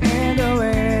dust in the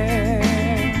wind.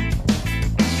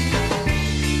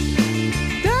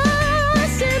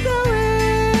 Dust in the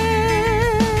wind,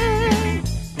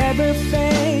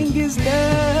 everything is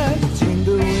dust in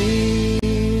the wind.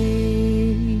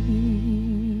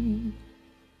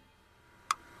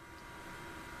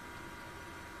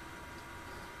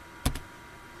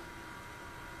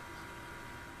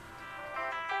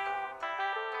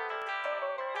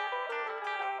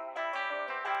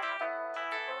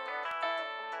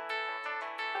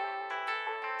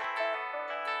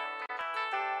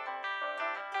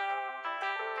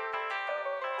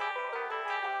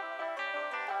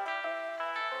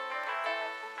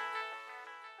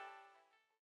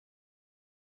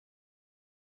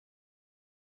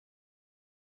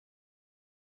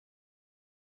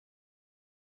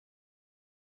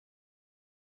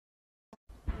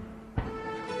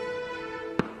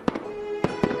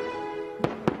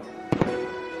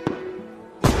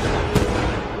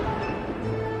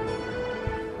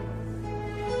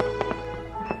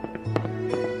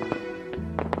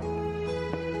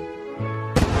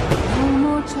 No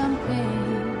more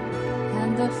champagne,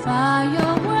 and the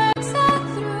fireworks are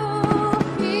through.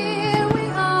 Here we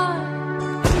are,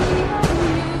 me and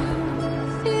you,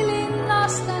 feeling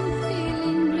lost and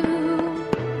feeling blue.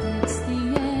 It's the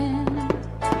end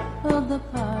of the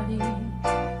party,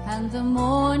 and the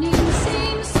morning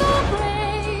seems so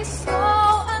gray, so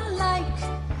unlike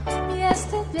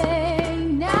yesterday.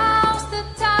 Now's the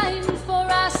time for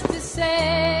us to say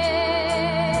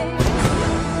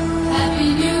Happy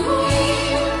New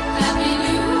Year, Happy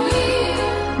New Year.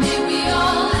 May we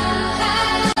all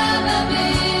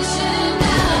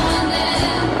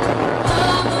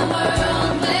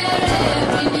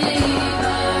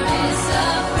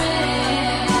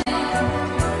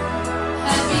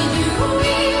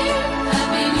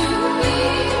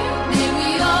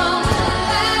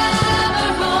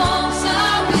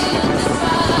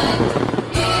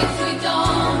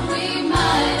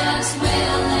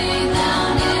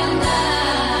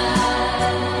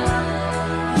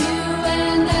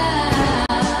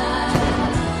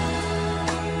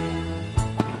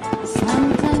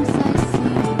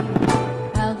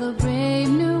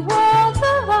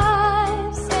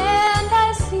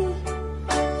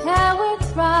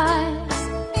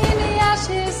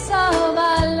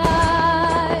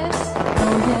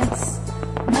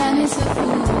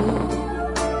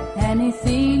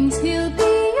thinks he'll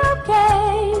be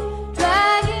okay,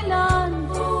 dragging on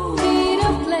feet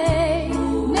of clay,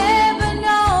 never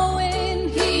knowing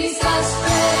he's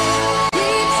astray,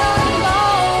 keeps on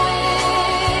going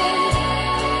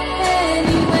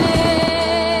anyway.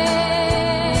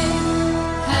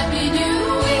 Happy New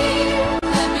Year,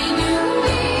 Happy New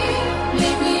Year,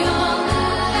 may we all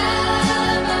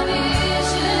have a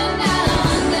vision now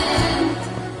and then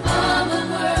of a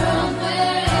world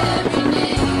where every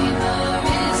neighbor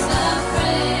is a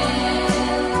friend.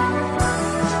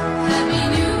 Happy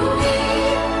New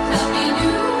Year, Happy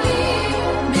New Year,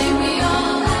 may we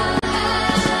all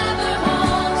have our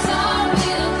homes, our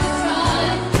will to try.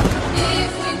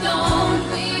 If we don't,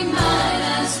 we might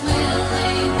as well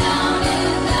lay down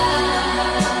and die.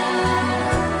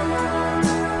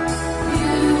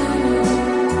 You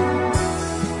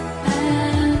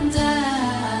and I.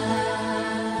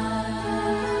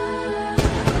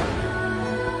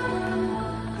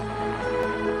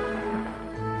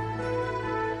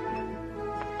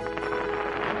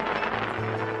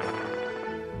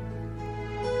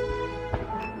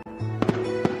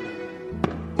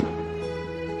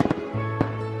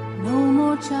 No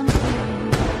more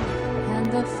champagne, and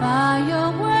the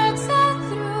fireworks are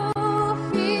through.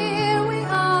 Here we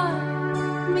are,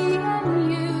 me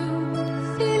and you,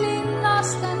 feeling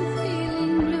lost and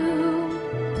feeling blue.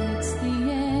 It's the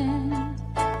end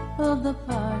of the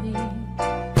party,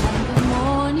 and the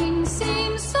morning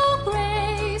seems so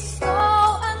gray, so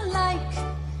unlike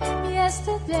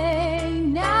yesterday.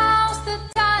 Now's the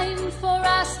time for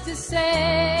us to say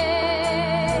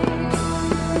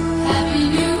Happy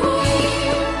New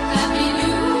Year, Happy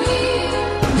New Year,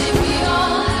 may we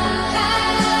all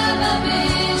have a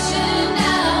vision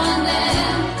now and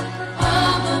then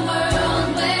of a world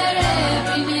where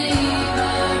every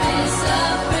neighbor is a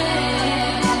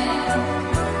friend.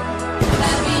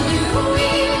 Happy New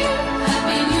Year,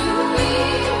 Happy New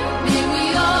Year, may we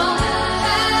all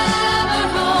have our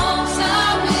hopes,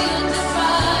 our will to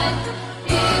try.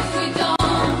 If we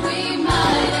don't, we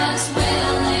might as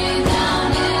well lay down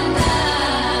and die.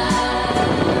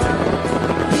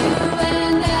 You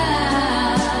and I.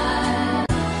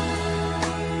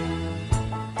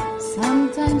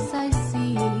 Sometimes I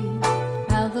see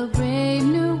how the brave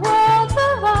new world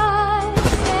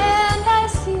provides, and I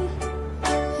see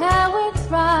how it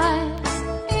thrives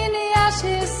in the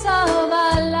ashes of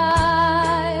our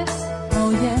lives.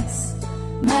 Oh yes,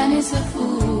 man is a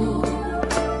fool,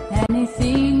 and he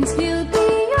thinks he'll be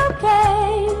okay,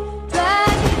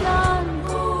 dragging on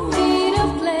feet of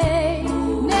clay,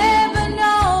 never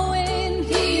knowing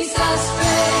he's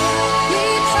astray,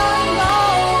 keeps on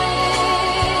going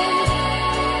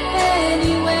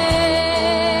anyway.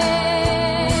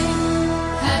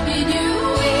 Happy New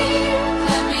Year,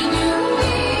 Happy New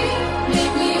Year, may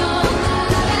we all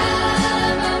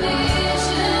have a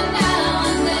vision now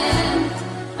and then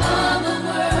of a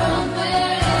world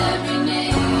where every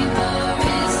neighbor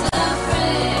is a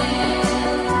friend.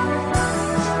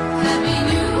 Happy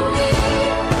New Year,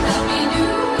 Happy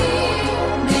New Year,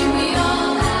 may we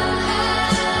all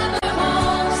have our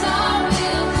homes, our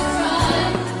will to try.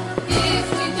 If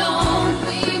we don't,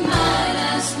 we might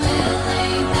as well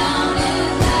lay down and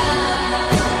die.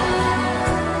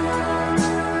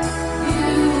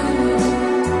 You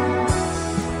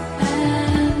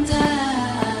and I.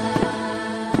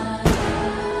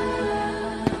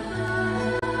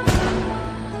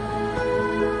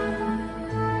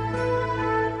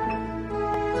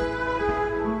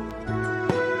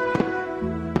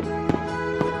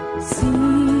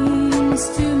 Seems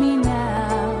to me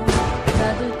now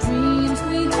that the dreams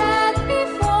we had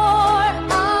before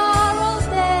are all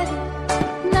dead,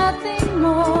 nothing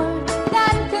more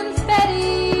than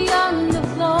confetti on the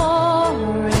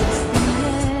floor. It's the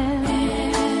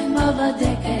end of a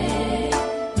decade.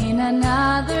 In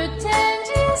another 10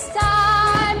 years'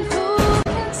 time, who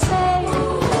can say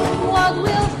what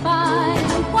we'll find,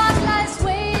 what lies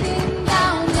waiting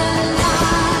down the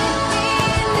line?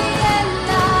 In the end,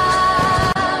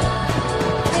 love,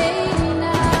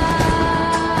 89.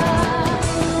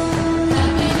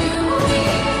 Happy New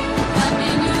Year, Happy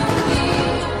New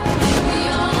Year, may we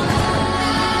all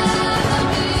have a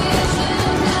vision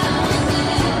now and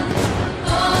then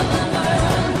of a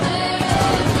world where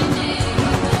every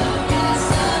neighbor is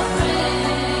a friend.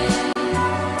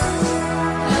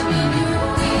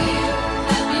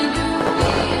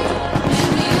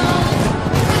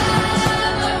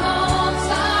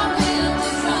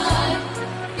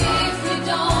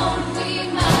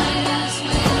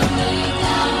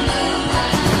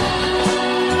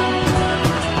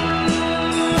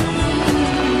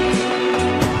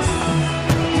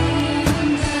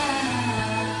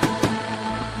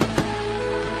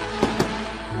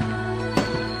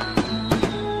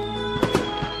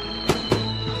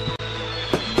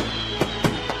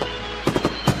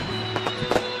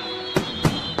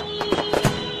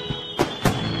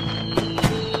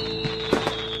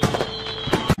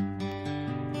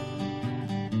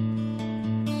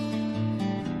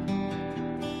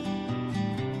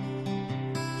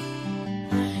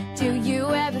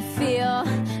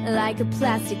 like a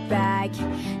plastic bag,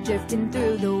 drifting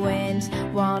through the wind,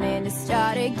 wanting to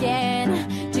start again.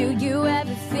 Do you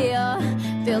ever feel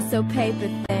so paper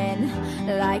thin,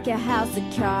 like a house of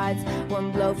cards,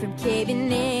 one blow from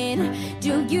caving in?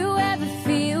 Do you ever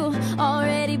feel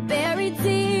already buried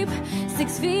deep,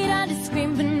 6 feet under,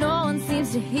 scream but no one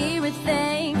seems to hear a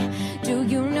thing? Do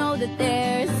you know that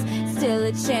there's still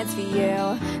a chance for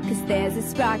you, 'cause there's a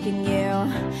spark in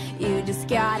you. You just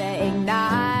gotta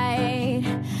ignite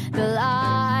the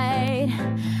light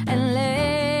and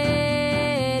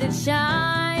let it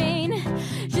shine.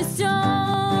 Just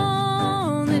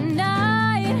on the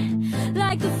night,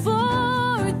 like the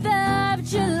 4th of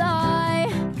July.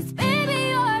 'Cause baby,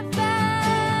 you're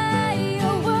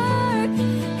firework.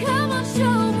 Come on,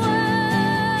 show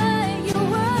what you're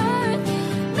worth.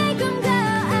 Make them go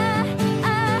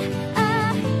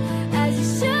as you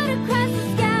shoot across the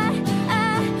sky.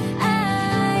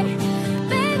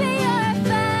 Baby, you're a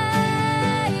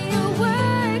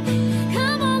firework.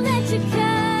 Come on, let your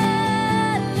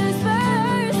colors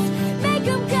burst. Make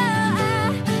them go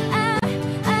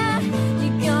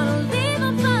you're gonna leave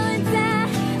them falling down.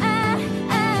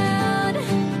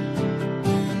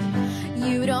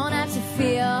 You don't have to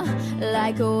feel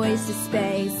like a waste of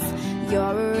space.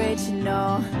 You're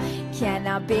original,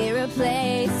 cannot be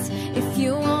replaced. If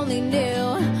you only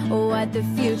knew what the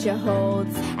future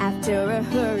holds, after a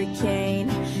hurricane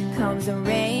comes a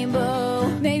rainbow.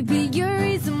 Maybe your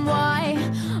reason why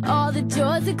all the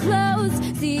doors are closed,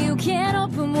 so you can't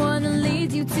open one that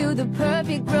leads you to the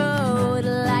perfect road.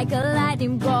 Like a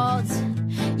lightning bolt,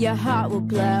 your heart will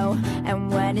glow,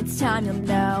 and when it's time you'll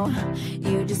know.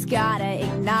 You just gotta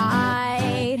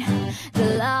ignite the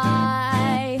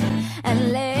light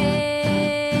and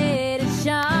let it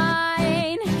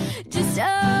shine. Just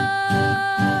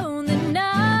own the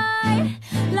night,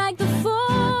 like the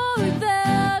 4th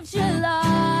of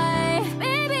July.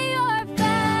 Baby, you're a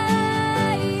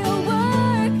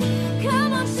firework.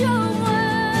 Come on, show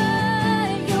what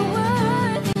you're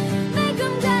worth. Make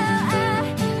them go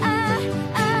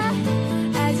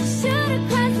as you shoot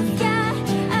across the sky.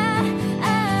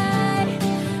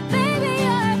 Baby,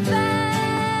 you're a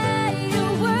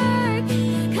firework.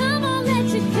 Come on,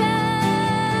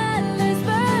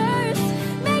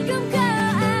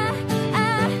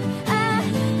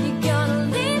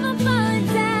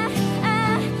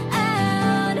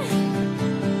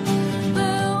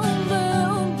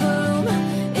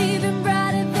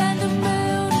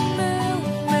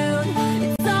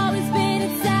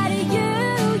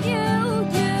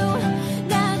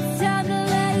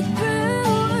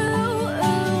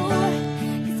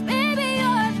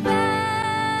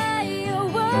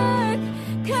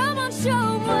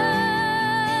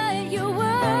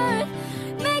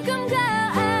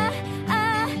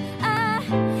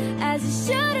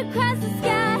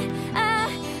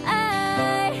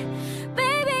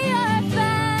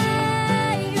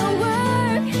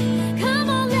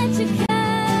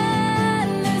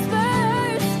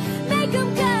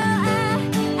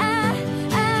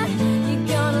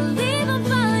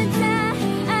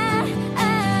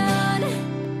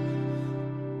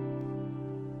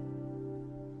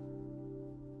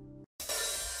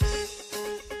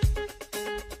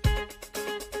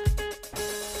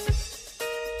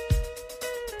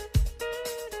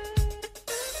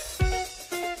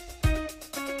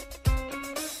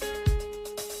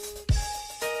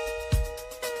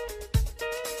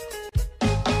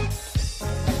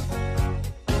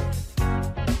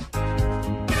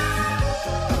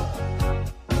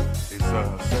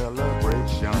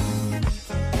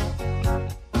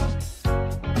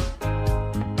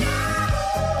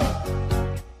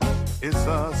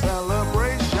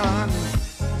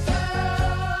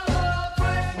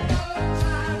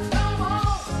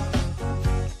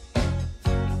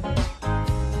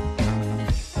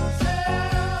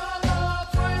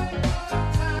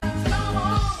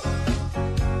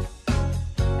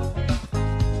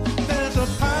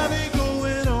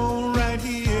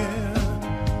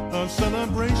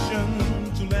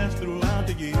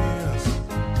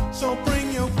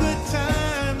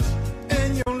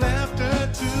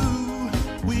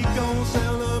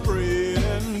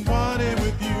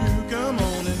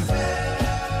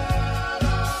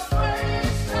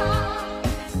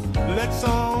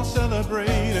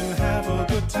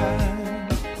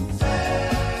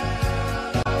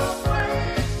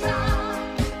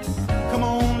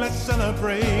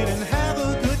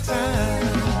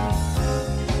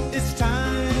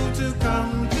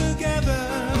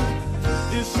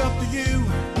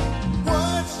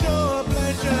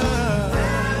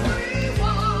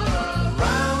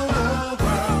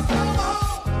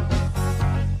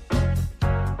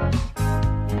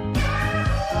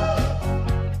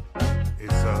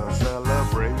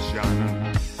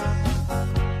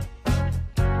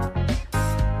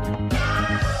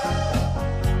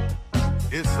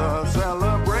 It's a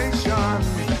celebration.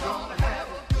 We gonna have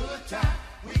a good time.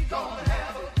 We gonna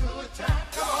have a good time.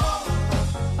 Come on.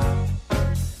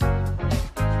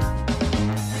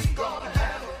 We gonna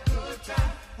have a good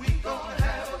time. We gonna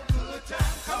have a good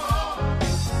time. Come on.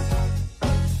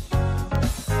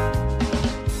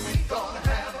 We gonna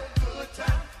have a good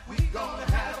time. We gonna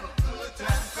have a good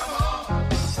time. Come on.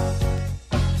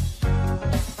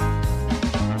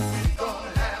 We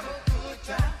gonna have a good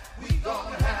time. We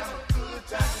gonna have a good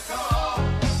time. Come on.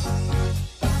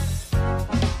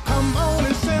 Come on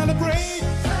and celebrate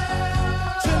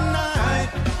tonight,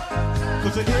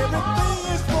 'cause everything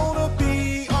is gonna be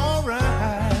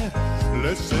alright.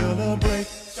 Let's celebrate.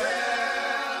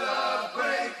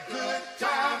 Celebrate good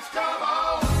times. Come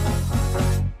on.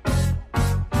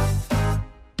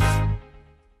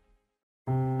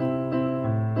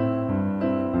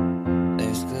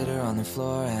 There's glitter on the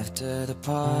floor after the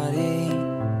party.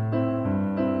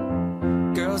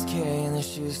 Girls carrying their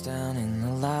shoes down in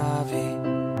the lobby.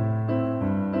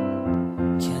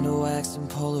 Candle wax and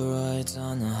Polaroids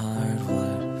on the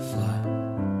hardwood floor.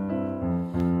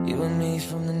 You and me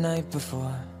from the night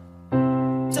before.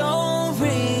 Don't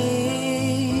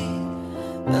read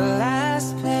the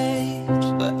last page,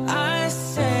 but I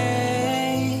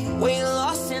say we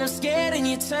lost and I'm scared and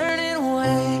you're turning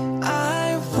away.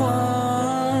 I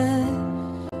want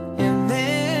your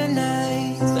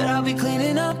midnights, but I'll be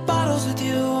cleaning up bottles with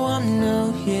you on New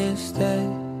Year's Day.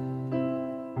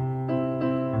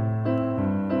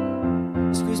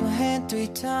 Squeeze my hand 3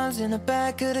 times in the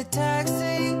back of the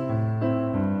taxi.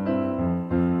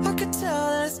 I could tell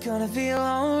that it's gonna be a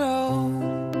long road.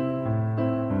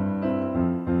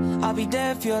 I'll be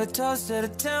there if you're the toast of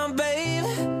the town, babe.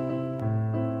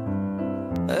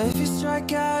 If you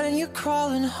strike out and you're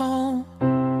crawling home,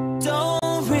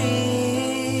 don't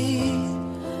read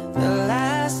the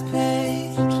last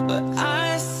page, but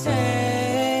I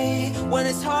say when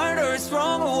it's hard or it's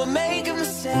wrong or we're making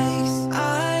mistakes,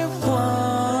 I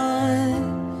want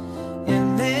your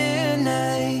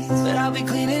midnights, but I'll be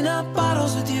cleaning up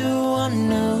bottles with you on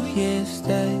New Year's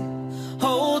Day.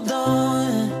 Hold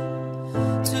on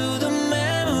to the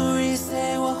memories,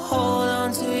 they will hold on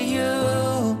to you.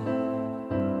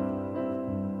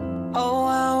 Oh,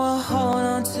 I will hold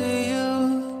on to you.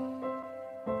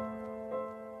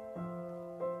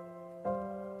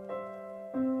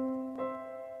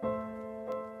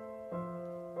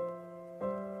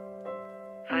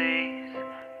 Please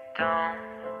don't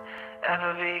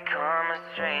ever become a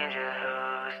stranger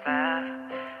whose laugh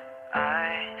I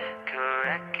could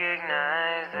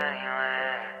recognize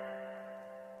anywhere.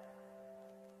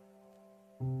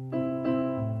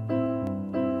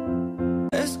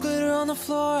 There's glitter on the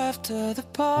floor after the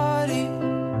party.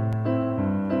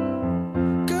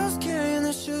 Girls carrying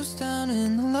their shoes down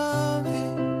in the lobby.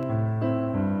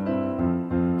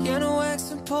 Piano wax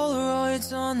and Polaroids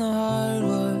on the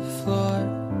hardwood floor.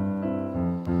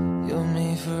 You and me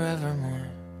forevermore.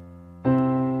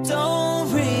 Don't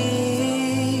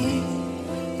read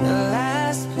the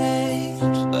last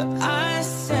page, but I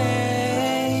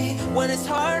say when it's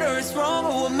hard or it's wrong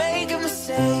or we're making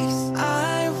mistakes,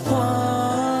 I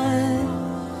want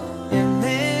your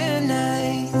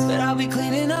midnights, but I'll be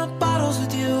cleaning up bottles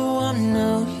with you on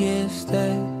New Year's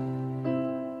Day.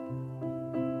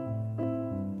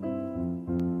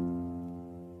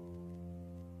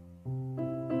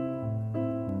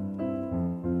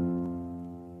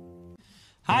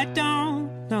 I don't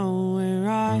know where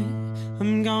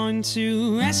I'm going to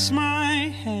rest my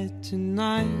head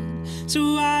tonight, so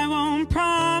I won't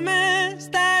promise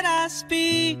that I'll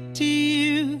speak to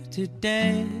you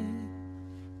today.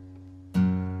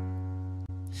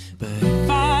 But if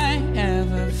I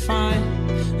ever find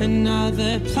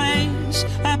another place,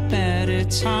 a better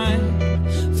time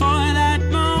for that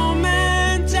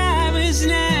moment, I was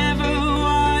never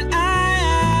what I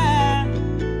am.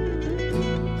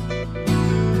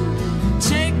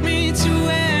 Take me to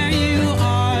where you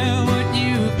are, what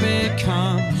you've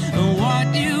become, and what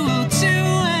you will do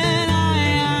when I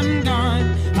am gone.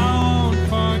 I won't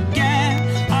forget,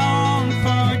 I won't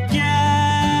forget.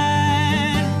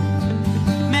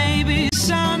 Maybe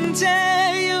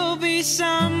someday you'll be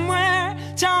somewhere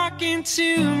talking to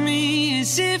me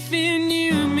as if you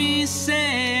knew me,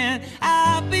 saying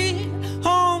I'll be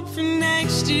home for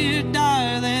next year,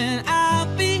 darling. I'll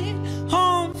be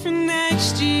home for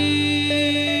next year.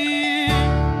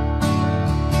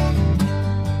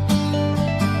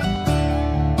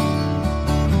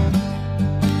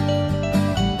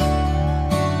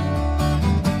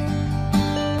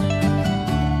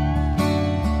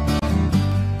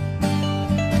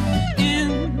 In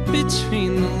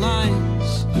between the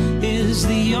lines is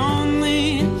the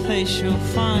only place you'll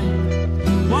find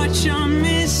what you're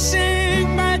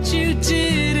missing, but you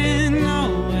didn't know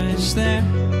was there.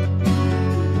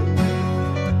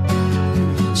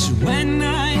 So when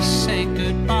I say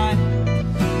goodbye,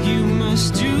 you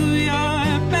must do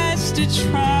your best to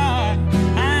try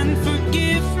and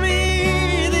forgive me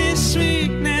this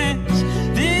weakness,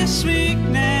 this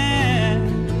weakness.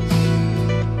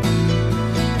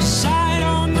 'Cause I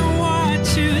don't know what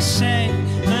to say.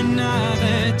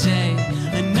 Another day,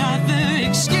 another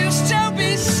excuse to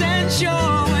be sent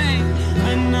your way.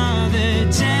 Another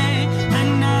day,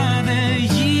 another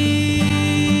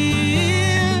year.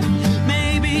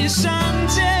 Maybe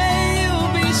someday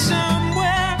you'll be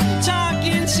somewhere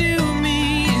talking to me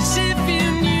as if you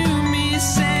knew me,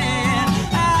 saying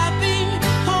I'll be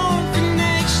home for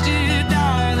next year,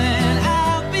 darling.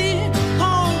 I'll be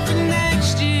home for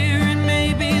next year. And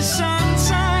maybe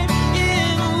sometime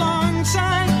in a long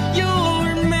time you'll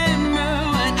remember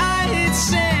what I had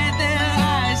said there.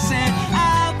 I said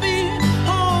I'll be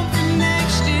home for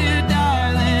next year,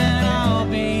 darling. I'll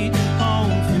be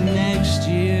home for next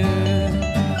year.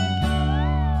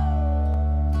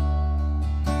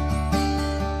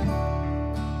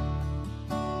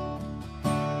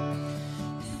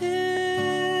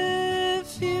 If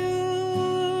you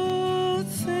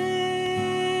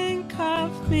think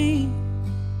of me,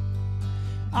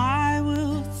 I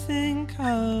will think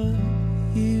of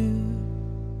you.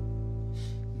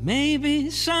 Maybe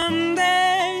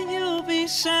someday you'll be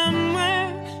somewhere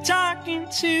talking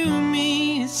to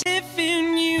me as if you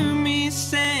knew me,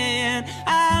 saying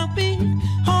I'll be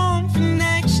home for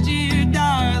next year,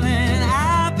 darling.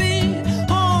 I'll be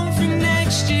home for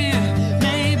next year.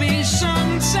 Maybe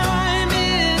sometime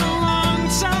in a long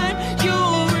time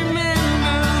you'll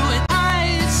remember what I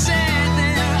had said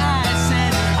there. I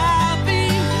said I'll be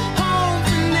home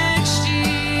for next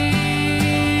year.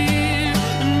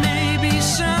 And maybe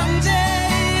someday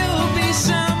you'll be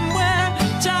somewhere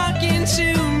talking to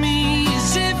me as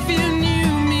if you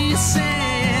knew me,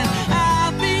 saying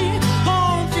I'll be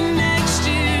home for next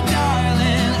year,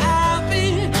 darling. I'll be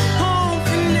home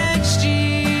for next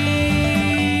year.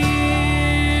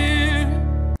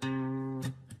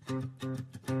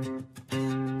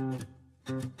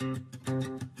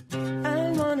 I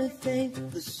wanna thank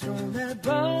the storm that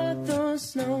brought the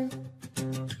snow.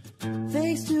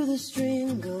 Thanks to the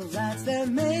string of lights that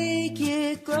make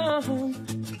it grow.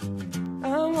 I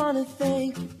wanna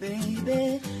thank you, baby.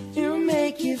 You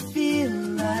make it feel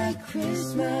like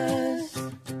Christmas.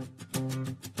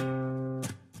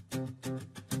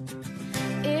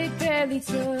 It barely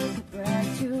took a breath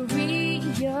to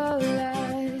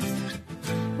realize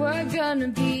we're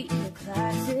gonna be a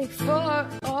classic for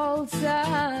all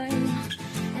time.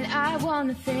 And I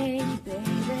wanna thank you,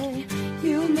 baby.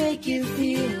 You make it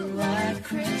feel like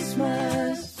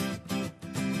Christmas.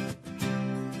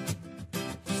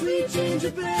 Sweet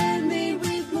gingerbread made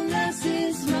with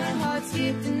molasses. My heart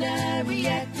skipped and I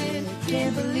reacted.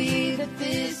 Can't believe that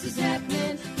this is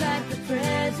happening. Like the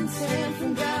present sent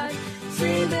from God.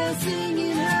 Sleigh bells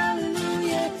singing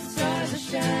hallelujah. Stars are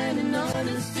shining on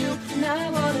us too. And I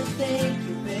wanna thank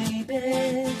you, baby.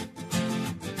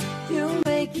 You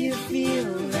make it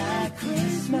feel like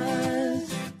Christmas.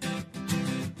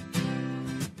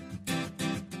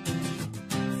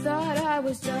 Thought I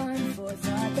was done for,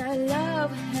 thought that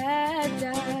love had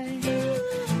died.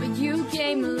 But you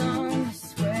came along, I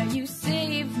swear you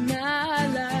saved my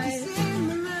life.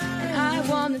 And I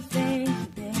wanna thank you,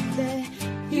 baby.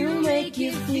 You make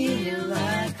it feel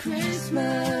like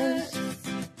Christmas.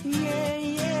 Yeah,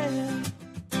 yeah.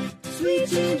 Sweet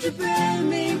gingerbread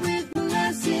made with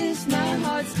molasses. My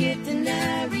heart skipped and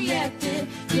I reacted.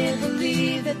 Can't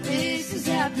believe that this is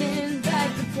happening.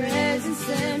 Like the present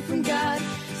sent from God.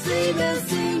 Sleigh bells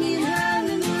singing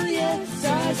hallelujah.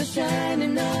 Stars are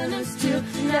shining on us too.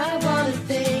 And I wanna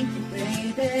thank you,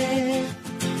 baby.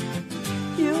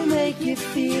 You make it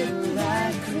feel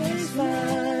like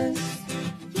Christmas.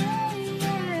 Yeah,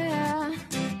 yeah.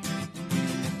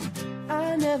 I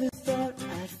never thought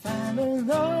I'd find a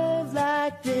love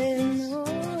like this.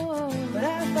 But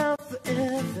I found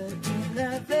forever in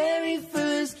that very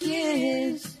first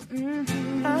kiss.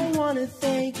 I wanna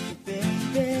thank you,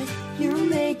 baby. You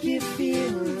make it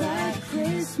feel like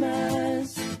Christmas.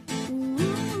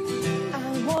 I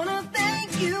wanna thank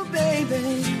you, baby.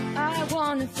 I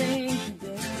wanna thank you,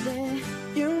 baby.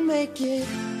 You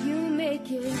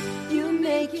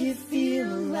make it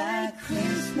feel like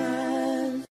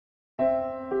Christmas.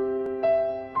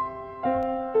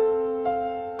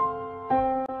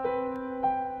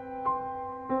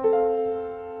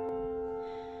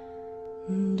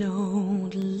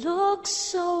 Don't look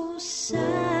so sad.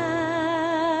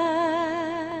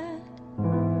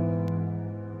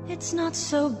 It's not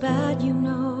so bad, you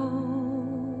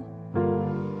know.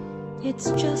 It's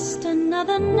just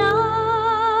another night.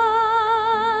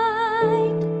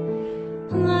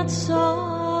 That's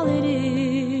all it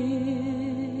is.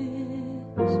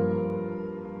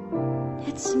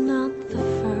 It's not the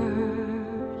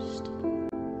first.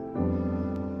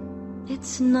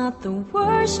 It's not the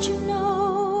worst, you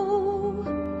know.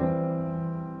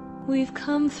 We've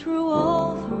come through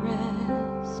all the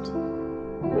rest.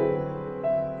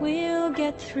 We'll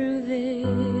get through this.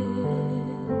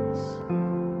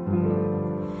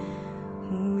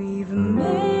 We've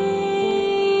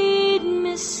made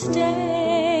mistakes,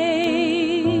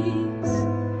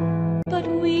 but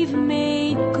we've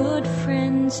made good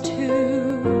friends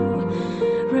too.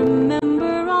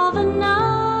 Remember all the nights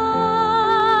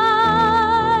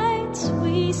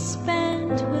we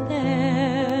spent with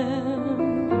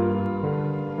them,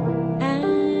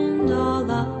 and all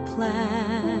our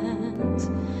plans.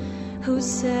 Who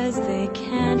says they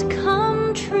can't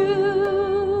come true?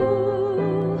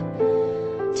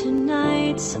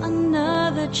 Tonight's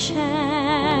another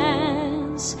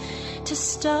chance to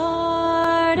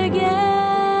start again.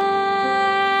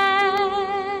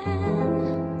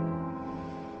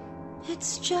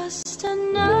 It's just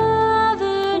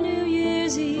another New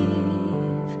Year's Eve,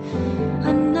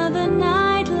 another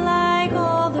night like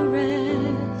all the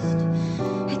rest.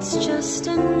 It's just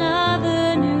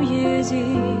another New Year's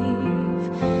Eve.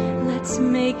 Let's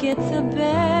make it the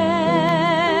best.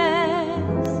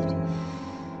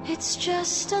 It's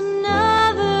just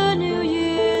another New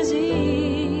Year's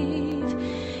Eve.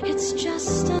 It's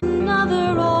just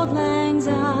another Auld Lang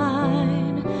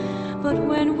Syne. But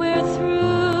when we're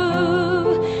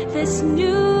through this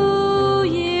new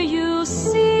year, you'll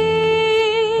see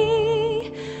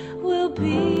we'll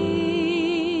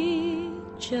be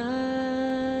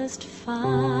just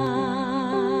fine.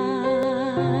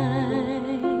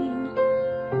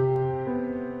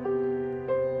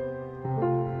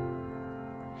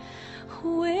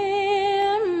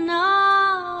 We're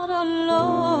not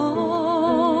alone.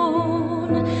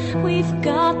 We've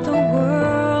got the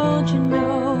world, you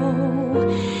know,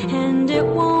 and it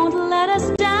won't let us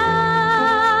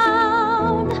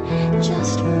down.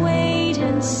 Just wait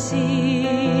and see,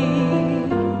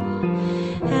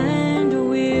 and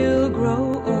we'll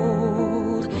grow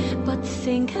old. But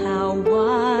think how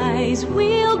wise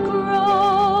we'll grow.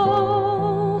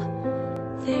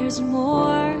 There's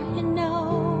more, you know.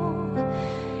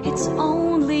 It's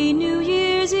only New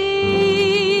Year's Eve.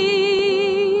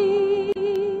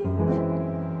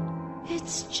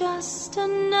 It's just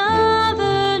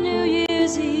another New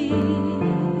Year's Eve,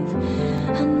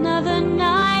 another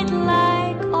night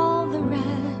like all the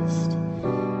rest.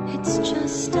 It's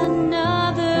just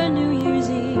another New Year's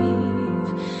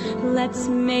Eve. Let's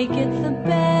make it the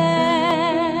best.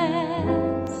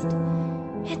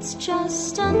 It's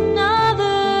just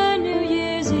another New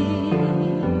Year's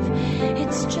Eve.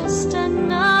 It's just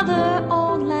another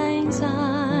Auld Lang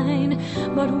Syne.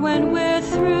 But when we're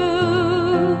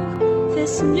through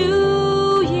this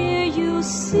new year, you'll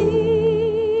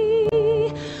see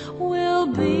we'll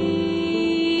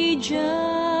be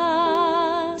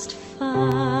just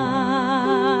fine.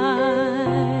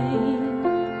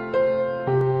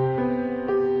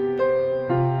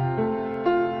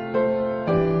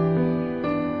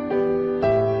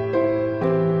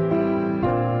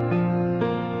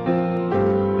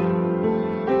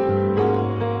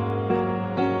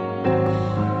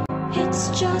 It's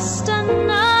just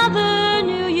another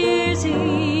New Year's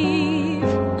Eve,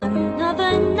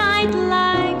 another night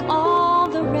like all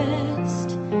the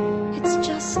rest. It's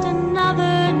just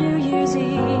another New Year's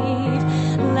Eve.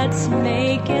 Let's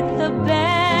make it the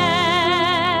best.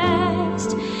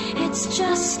 It's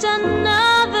just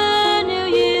another New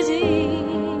Year's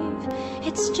Eve.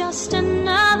 It's just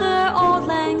another Auld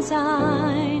Lang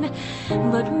Syne.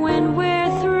 But when we're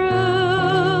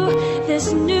through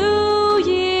this new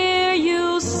year,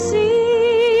 you'll see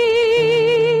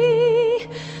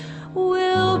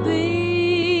we'll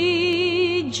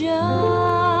be just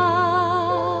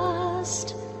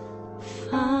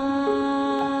fine.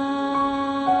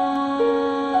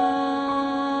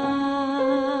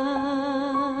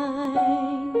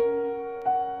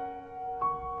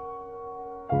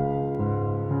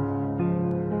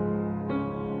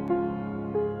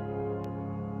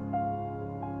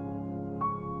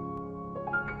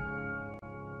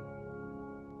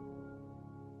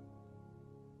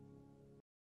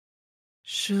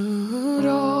 Should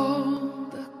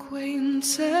old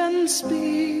acquaintance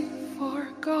be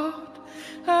forgot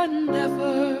and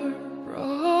never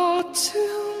brought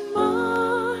to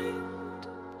mind?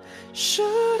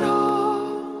 Should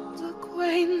old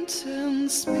acquaintance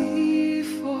must be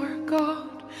for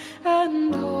God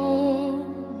and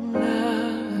Auld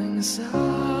Lang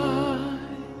Syne.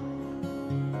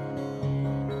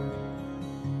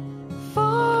 For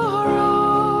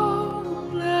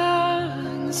Auld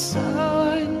Lang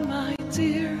Syne, my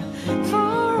dear,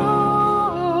 for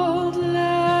Auld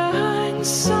Lang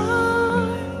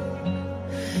Syne,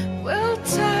 we'll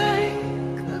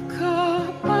take a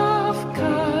cup of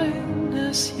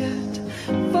kindness yet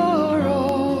for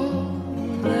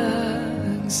Auld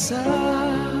Lang Syne.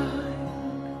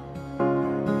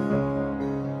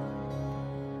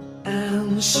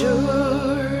 And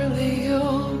surely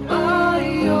you'll buy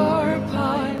your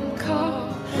pine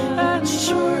cup, and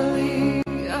surely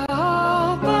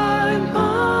I'll buy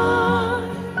mine,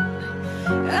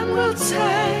 and we'll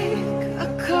take a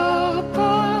cup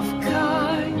of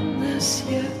kindness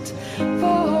yet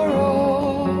for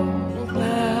Auld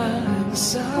Lang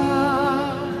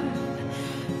Syne,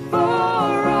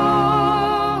 for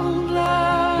Auld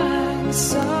Lang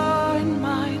Syne,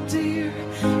 my dear,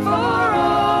 for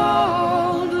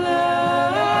Auld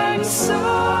Lang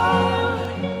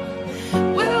Syne,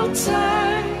 we'll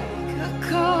take a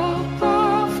cup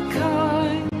of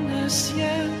kindness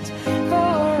yet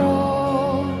for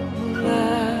Auld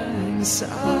Lang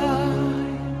Syne.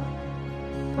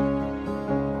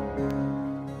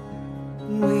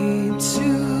 We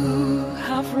too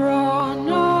have run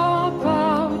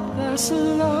about the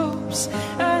slopes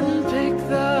and picked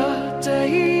the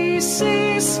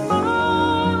daisies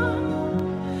fine,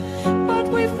 but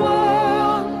we've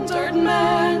wandered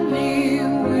many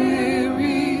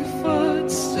weary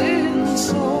foots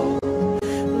since Auld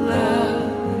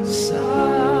Lang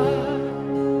Syne.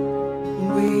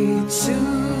 We too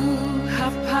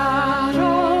have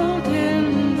paddled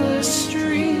in the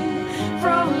stream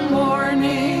from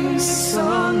morning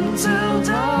sun till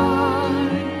dawn,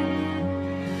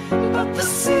 but the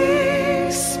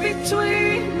seas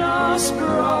between us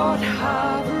broad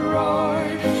have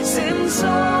roared since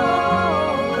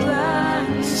Auld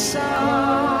Lang Syne.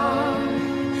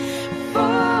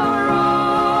 For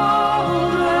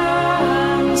Auld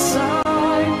Lang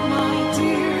Syne, my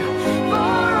dear,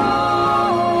 for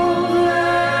Auld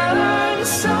Lang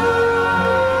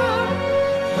Syne,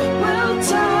 we'll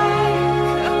take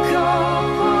a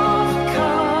cup of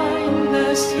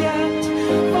kindness yet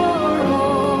for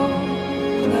Auld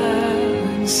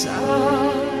Lang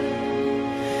Syne.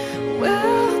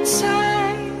 We'll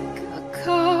take a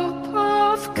cup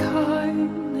of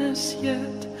kindness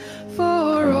yet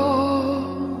for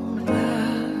Auld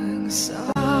Lang Syne.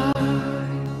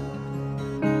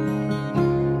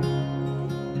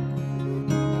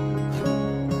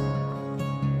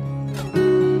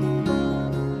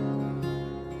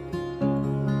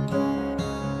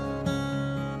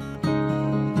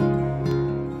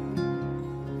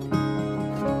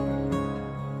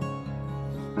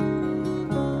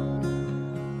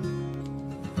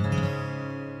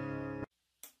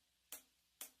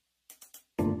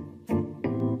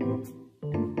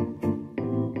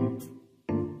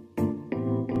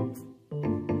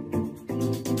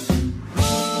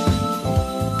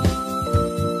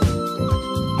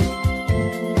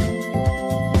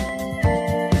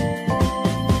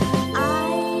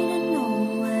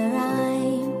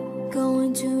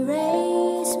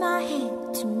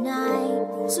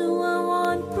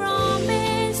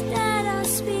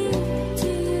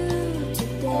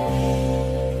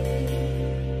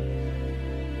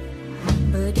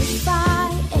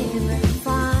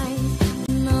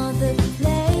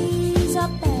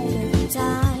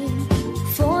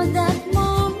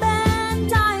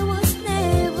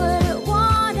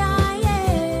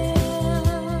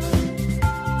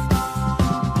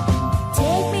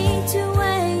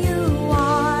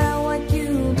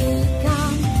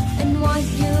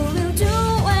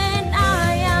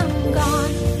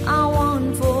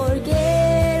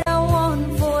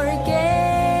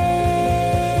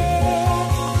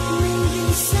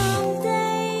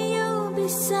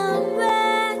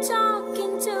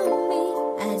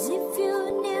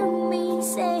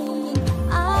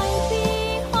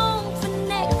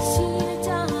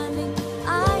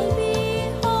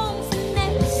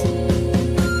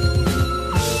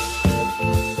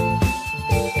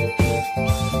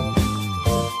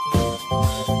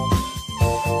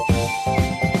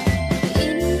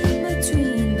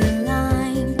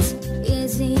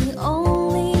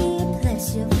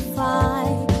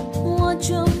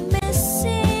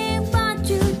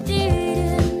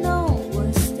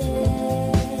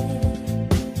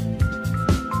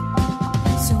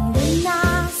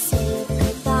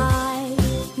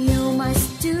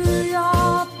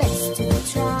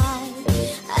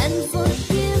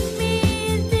 Forgive me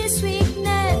this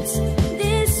weakness.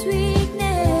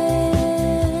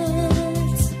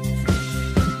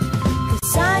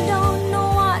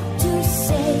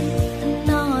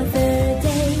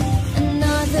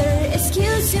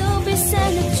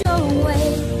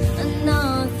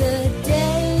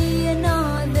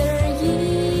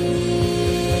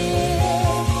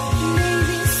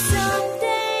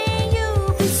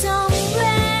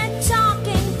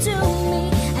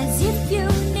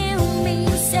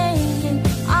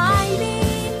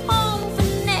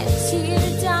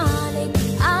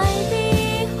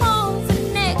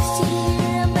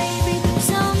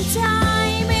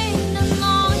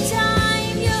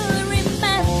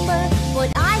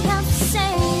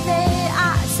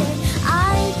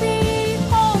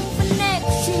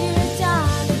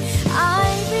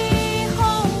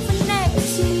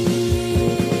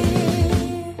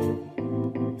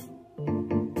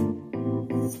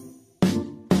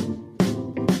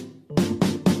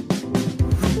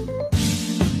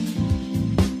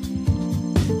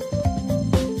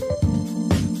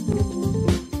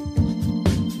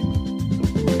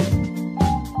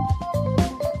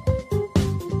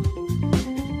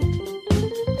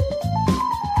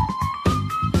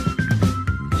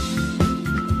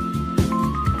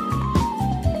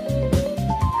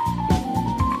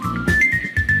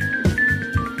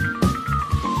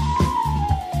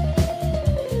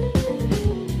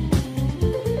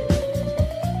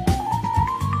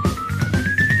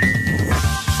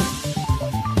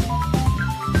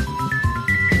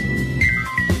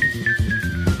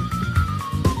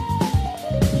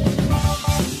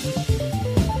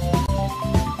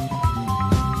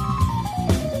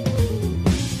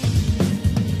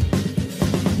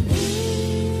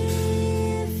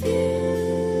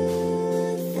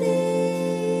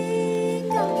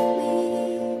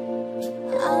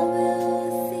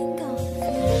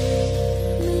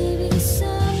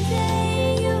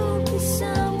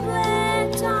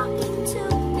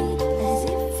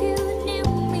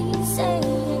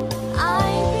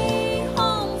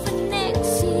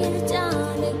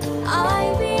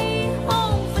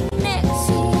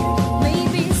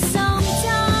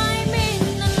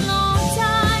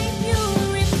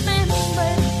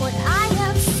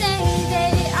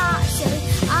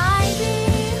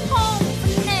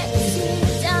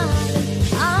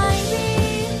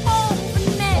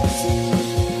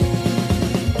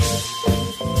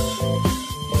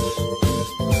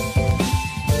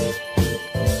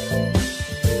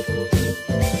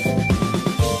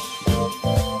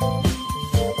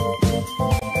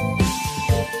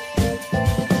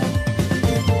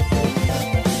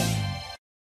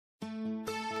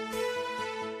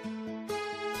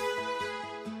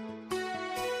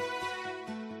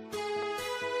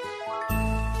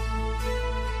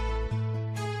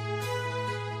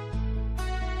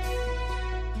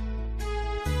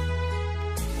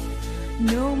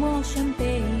 no more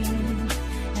champagne,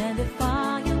 and the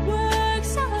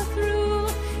fireworks are through.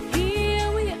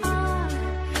 Here we are,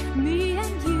 me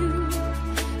and you,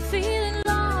 feeling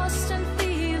lost and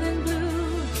feeling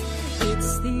blue.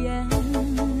 It's the end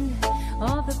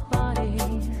of the party,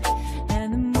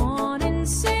 and the morning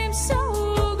seems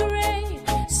so gray,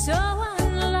 so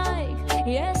unlike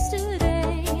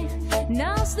yesterday.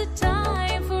 Now's the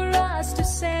time for us to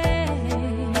say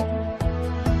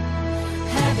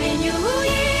Happy New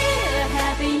Year,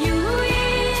 Happy New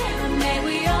Year. May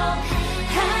we all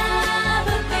have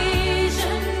a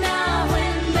vision now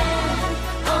and then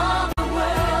of a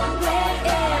world where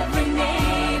every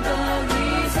neighbor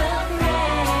is a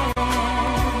friend.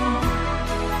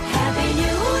 Happy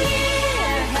New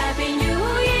Year, Happy New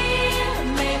Year.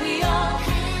 May we all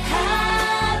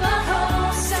have a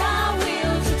hopes, our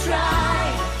will to try.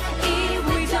 If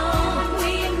we don't,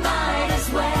 we might as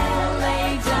well lay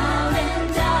down and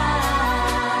die.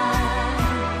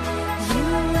 You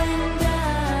and I.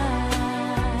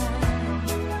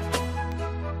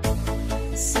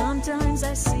 Sometimes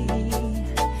I see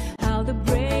how the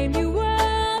brave new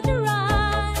world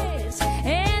arrives,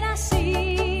 and I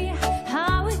see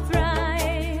how it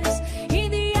thrives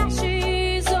in the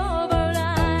ashes of our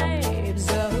lives.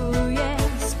 Oh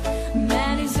yes,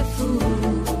 man is a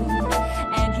fool,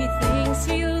 and he thinks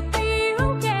he'll be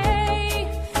okay,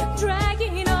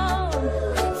 dragging on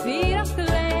feet of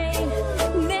clay,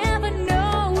 never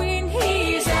knowing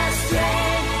his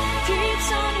strength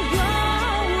keeps on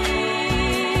growing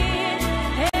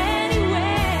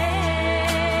anyway.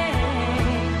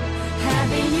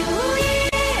 Happy New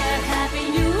Year, Happy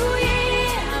New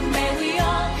Year. May we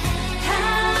all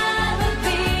have a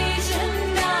vision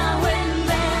now and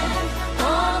then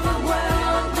of a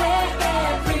world where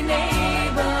every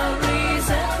neighbor is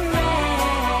a friend.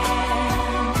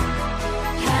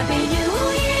 Happy New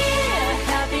Year,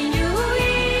 Happy New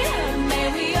Year. May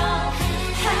we all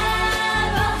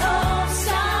have a hopes,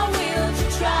 our will to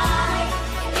try.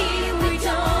 If we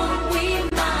don't, we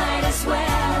might as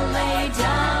well lay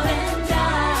down and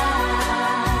die.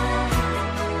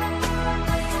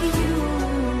 You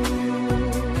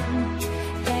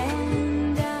and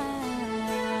I.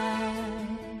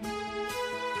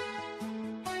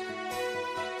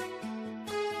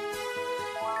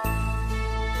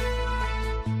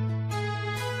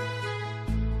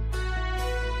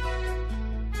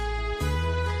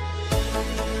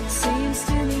 Seems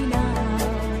to me now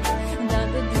that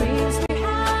the dreams we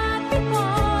had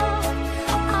before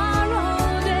are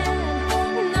old and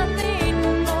nothing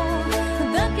more.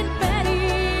 The confetti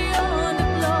on the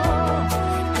floor.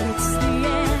 It's the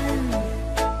end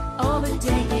of a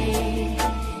decade.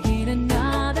 In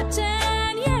another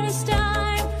 10 years'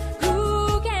 time, who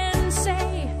can say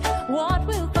what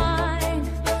we'll find?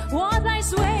 What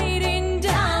lies waiting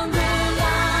down the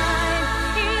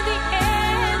line in the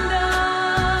end of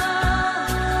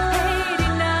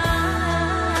 '89.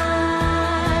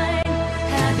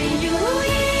 Happy New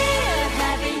Year,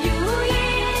 Happy New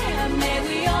Year. May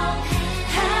we all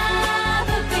have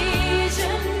a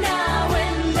vision now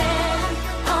and then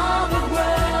of a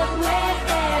world where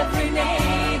every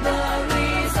neighbor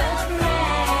is a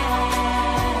friend.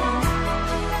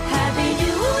 Happy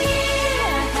New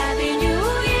Year, Happy New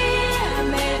Year.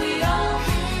 May we all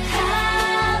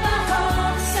have a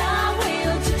hopes, our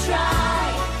will to try.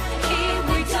 If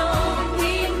we don't,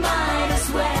 we might as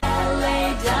well lay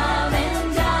down and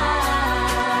die.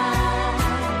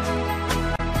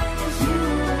 You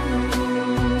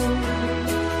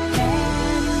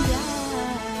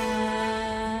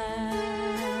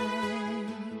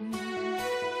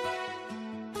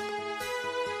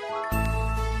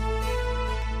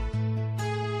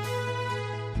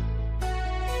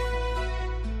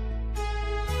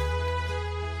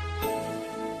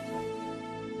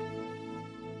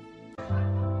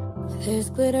There's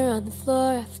glitter on the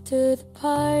floor after the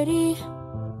party.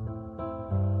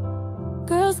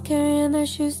 Girls carrying their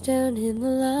shoes down in the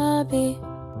lobby.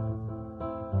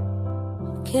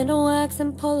 Candle wax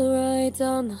and Polaroids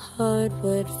on the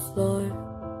hardwood floor.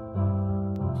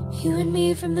 You and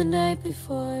me from the night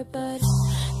before, but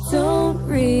don't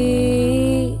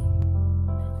read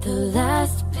the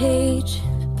last page.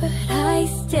 But I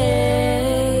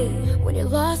stay when you're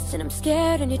lost and I'm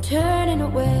scared and you're turning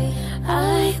away.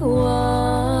 I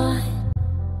want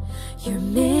your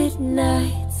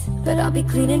midnights, but I'll be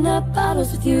cleaning up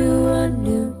bottles with you on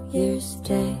New Year's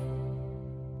Day.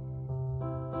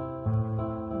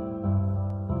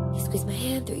 You squeeze my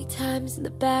hand 3 times in the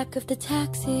back of the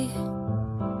taxi.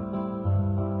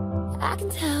 I can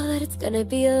tell that it's gonna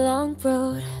be a long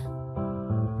road.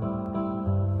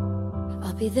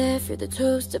 I'll be there for the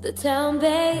toast of the town,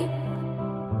 babe.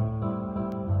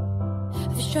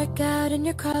 If you strike out and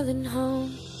you're calling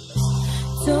home,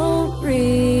 don't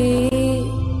read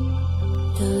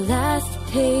the last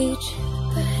page,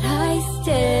 but I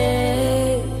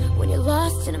stay. When you're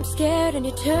lost and I'm scared and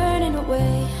you're turning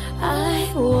away,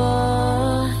 I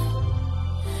want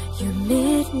your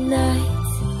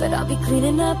midnight, but I'll be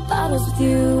cleaning up bottles with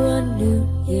you on New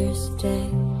Year's Day.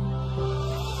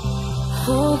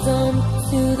 Hold on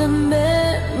to the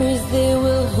memories, they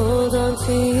will hold on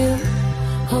to you.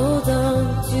 Hold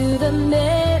on to the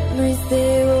memories,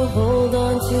 they will hold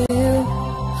on to you.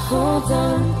 Hold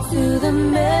on to the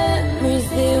memories,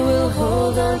 they will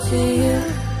hold on to you.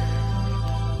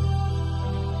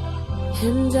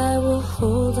 And I will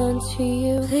hold on to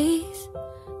you. Please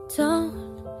don't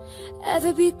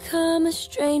ever become a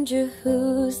stranger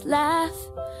whose laugh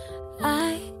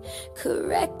I could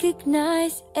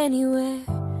recognize anywhere.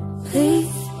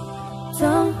 Please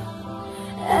don't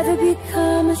ever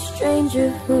become a stranger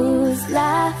whose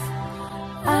laugh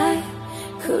I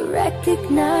could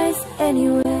recognize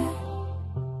anywhere.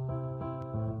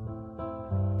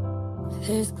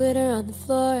 There's glitter on the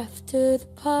floor after the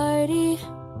party.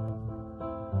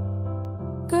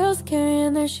 Girls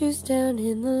carrying their shoes down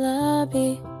in the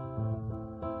lobby.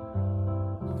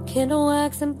 Candle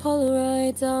wax and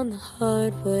Polaroids on the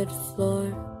hardwood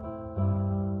floor.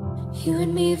 You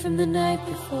and me from the night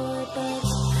before, but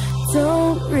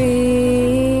don't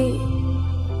read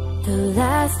the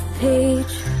last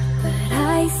page, but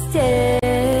I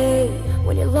stay.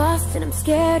 When you're lost and I'm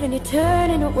scared and you're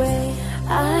turning away,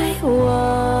 I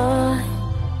want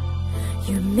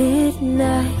your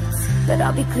midnights, but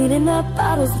I'll be cleaning up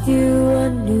bottles with you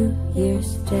on New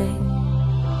Year's Day.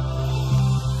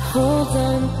 Hold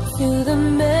on to the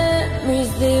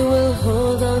memories, they will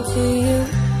hold on to you.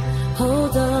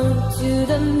 Hold on to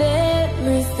the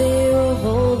memories, they will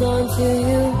hold on to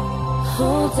you.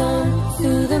 Hold on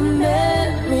to the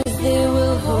memories, they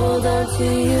will hold on to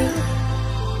you.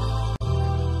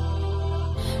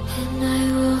 And I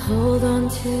will hold on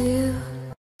to you.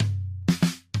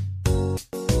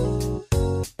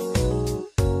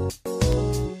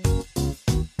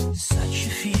 Such a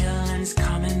feeling's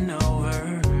coming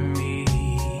over me.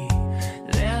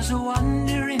 There's a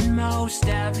wonder in most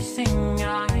everything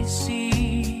I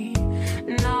see.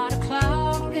 Not a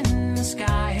cloud in the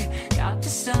sky, got the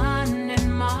sun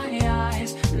in my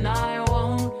eyes, and I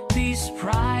won't be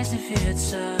surprised if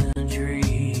it's a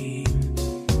dream.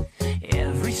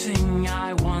 Everything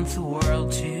I want the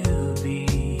world to be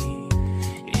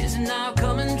is now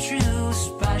coming true,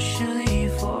 especially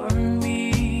for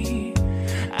me.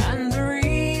 And the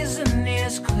reason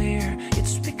is clear,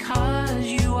 it's because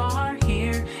you are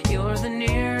here. You're the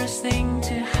nearest thing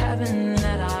to heaven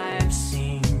that I've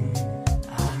seen.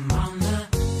 I'm on the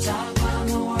top of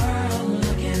the world,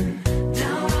 looking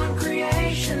down on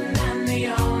creation, and the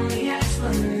only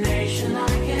explanation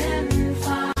I can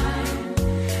find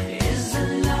is the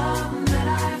love that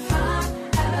I found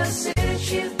ever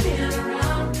since you've been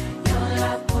around. Your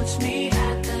love puts me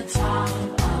at the top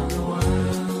of the world.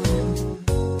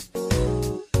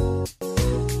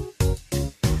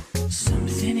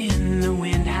 Something in the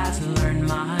wind has learned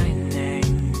my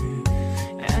name,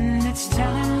 and it's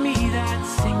telling me that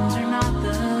things are not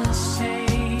the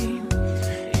same.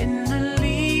 In the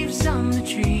leaves on the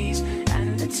trees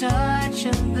and the touch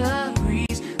of the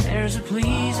breeze, there's a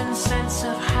pleasing sense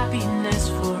of happiness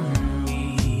for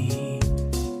me.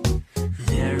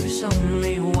 There is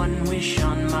only one wish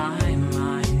on my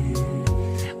mind.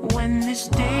 When this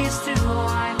day is through,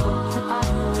 I hope that I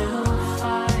will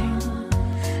find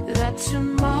that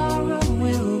tomorrow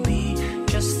will be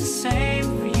just the same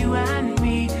for you and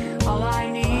me. All I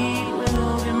need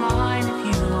will be mine if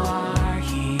you are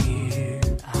here.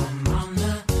 I'm on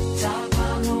the top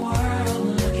of the world,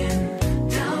 looking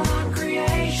down on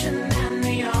creation, and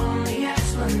the only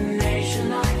explanation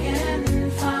I can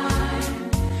find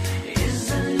is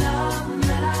the love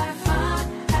that I found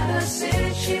ever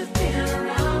since you've been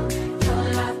around. Your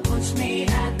love puts me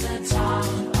at the top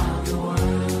of the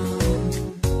world.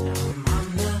 I'm on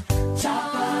the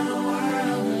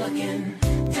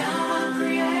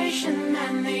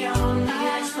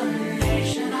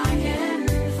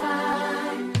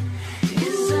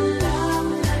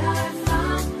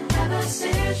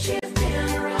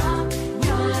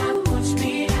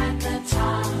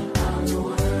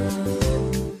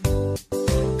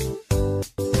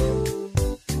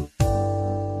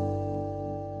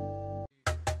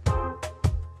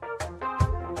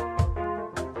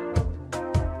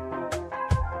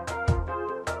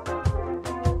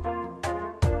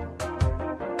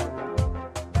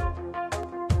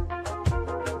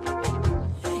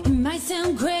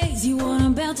sound crazy what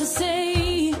I'm about to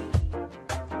say.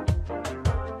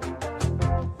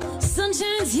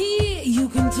 Sunshine's here, you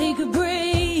can take a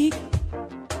break.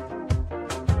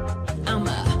 I'm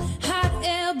a hot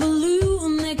air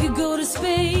balloon that could go to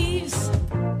space.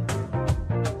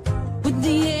 With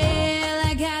the air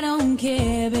like I don't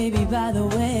care, baby, by the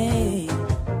way.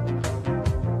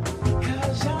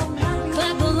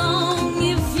 Clap along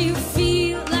if you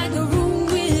feel like a room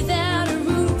without a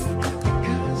roof.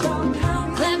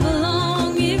 Clap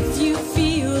along if you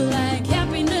feel like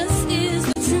happiness is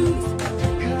the truth.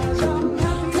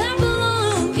 Clap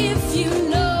along if you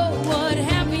know what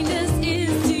happiness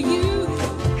is to you.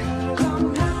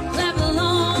 Clap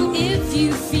along if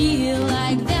you feel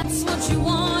like that's what you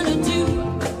want to do.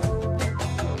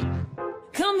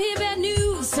 Come hear bad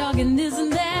news, talking this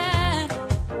and that.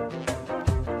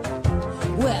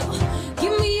 Well,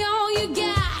 give me all you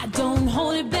got, don't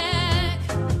hold it back.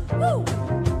 Woo!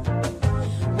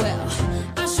 Well,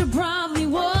 I should probably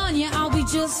warn you, I'll be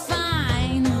just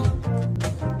fine.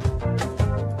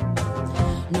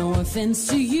 No offense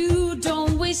to you,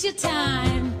 don't waste your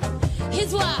time.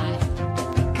 Here's why.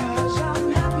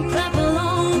 Clap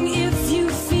along if you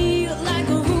feel like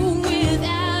a room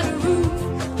without a roof.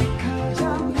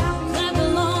 Clap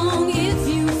along if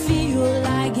you feel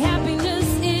like happiness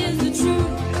is the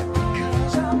truth.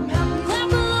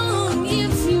 Clap along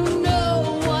if you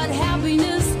know what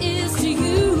happiness is to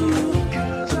you.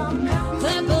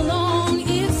 Clap along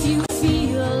if you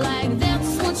feel like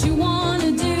that's what you want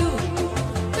to do.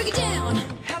 Break it down,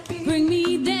 bring me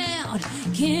down.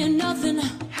 Can't nothing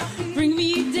bring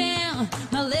me down.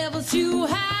 My level's too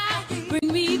high,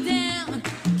 bring me down.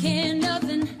 Can't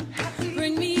nothing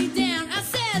bring me down. I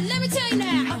said, let me tell you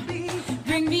now.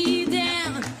 Bring me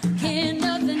down, can't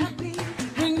nothing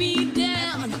bring me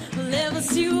down. My level's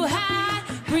too high,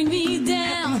 bring me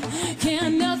down.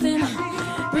 Can't nothing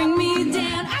bring me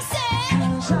down. I said,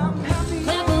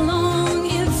 clap along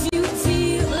if you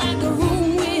feel like a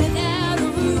room without a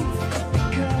roof.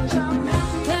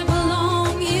 Clap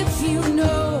along if you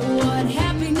know what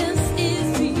happiness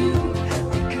is to you.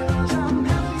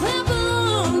 Clap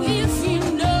along if you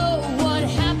know what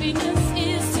happiness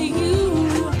is to you.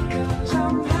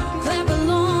 Clap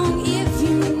along if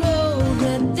you know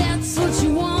that that's what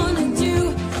you want to do.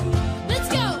 Let's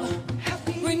go.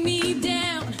 Bring me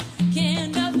down.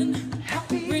 Can't nothing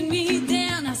bring me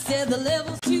down. I said the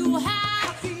level's too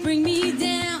high. Bring me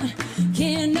down.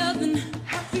 Can't nothing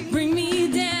bring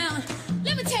me down.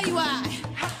 Let me tell you why.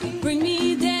 Bring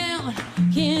me down.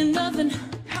 Can't nothing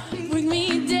bring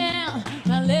me down.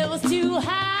 My level's too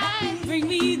high. Bring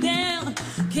me down.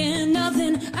 Can't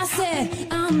nothing. I said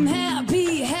I'm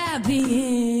happy, happy.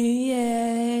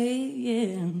 Yeah,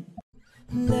 yeah.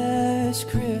 Last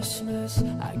Christmas,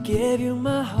 I gave you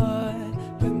my heart,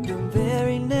 but the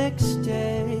very next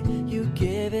day, you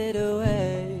gave it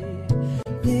away.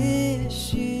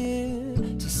 This year,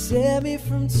 to save me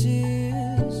from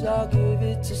tears, I'll give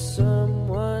it to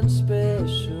someone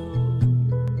special.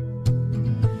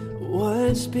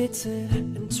 Once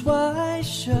bitten and twice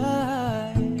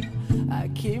shy, I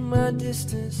keep my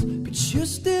distance, but you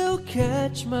still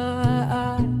catch my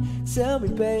eye. Tell me,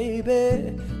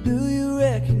 baby, do you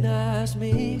recognize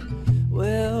me?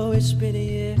 Well, it's been a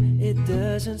year, it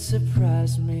doesn't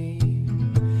surprise me.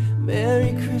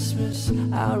 Merry Christmas,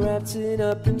 I wrapped it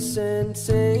up and sent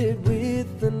it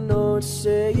with a note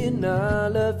saying I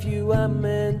love you, I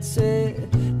meant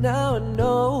it. Now I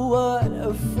know what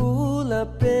a fool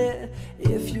I've been.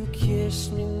 If you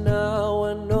kissed me now,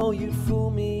 I know you'd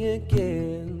fool me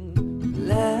again.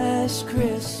 Last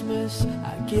Christmas,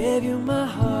 I gave you my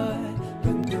heart,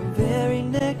 but the very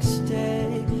next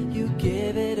day, you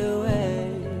gave it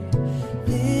away.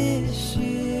 This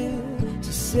year,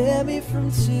 to save me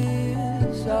from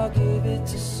tears, I'll give it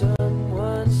to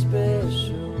someone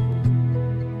special.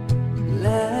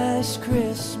 Last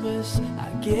Christmas, I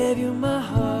gave you my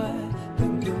heart,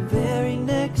 but the very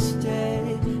next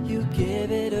day, you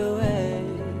gave it away.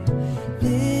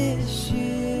 This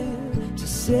year, to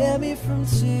save me from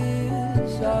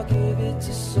tears, I'll give it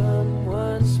to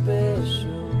someone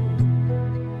special.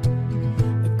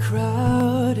 A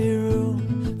crowded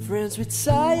room, friends with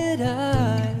tired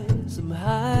eyes. I'm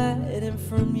hiding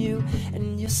from you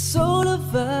and your soul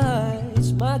of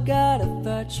ice. My God, I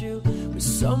thought you were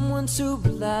someone to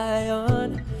rely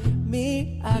on.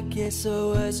 Me, I guess I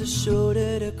was a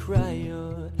shoulder to cry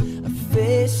on. A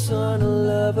face on a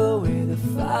lover with a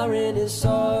fire in his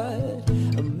heart.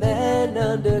 A man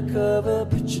undercover,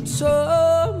 but you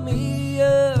tore me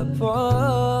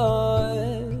apart.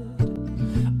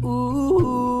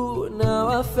 Ooh, now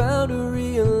I found a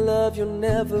real love you'll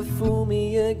never never fool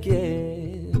me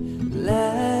again.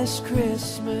 Last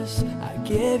Christmas I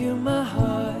gave you my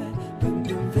heart, but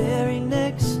the very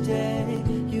next day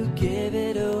you gave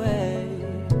it away.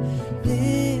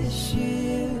 This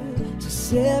year, to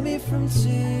save me from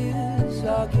tears,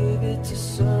 I'll give it to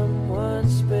someone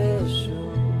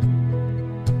special.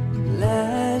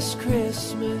 Last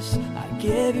Christmas I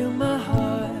gave you my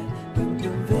heart, but the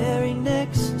very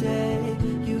next day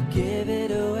you gave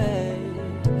it away.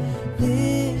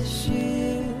 This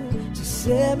year, to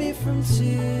save me from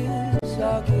tears,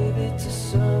 I'll give it to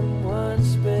someone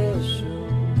special.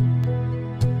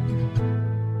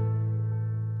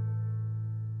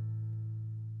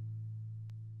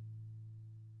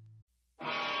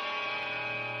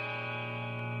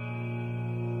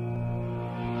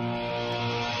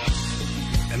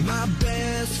 And my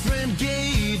best friend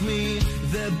gave me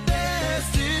the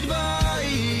best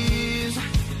advice.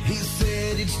 He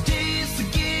said each day's a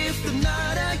gift, the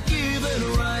night I give it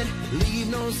right. Leave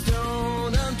no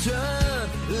stone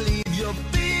unturned, leave your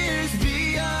fears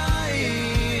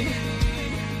behind,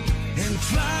 and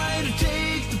try to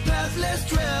take the path less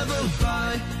traveled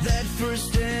by. That first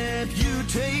step you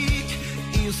take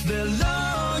is the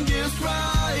longest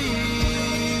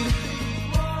ride.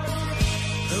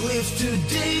 If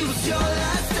today was your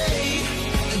last day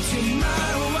and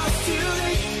tomorrow was too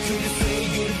late, could you say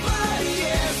goodbye to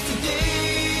yesterday?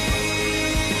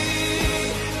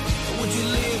 Would you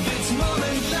live each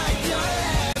moment like your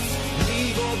last?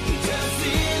 Leave all pictures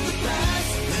in the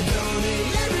past and donate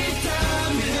every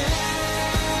time you have.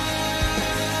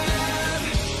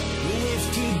 If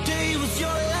today was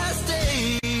your last day,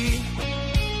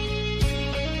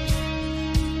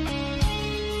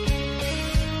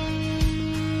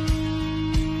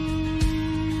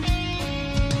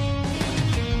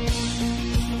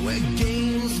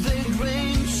 games they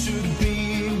bring should be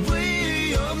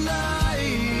way of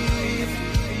life.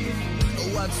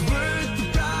 What's worth the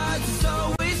price is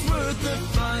always worth the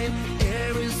fight.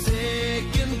 Every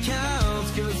second counts,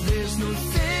 cause there's no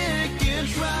second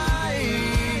try.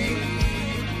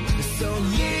 So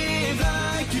live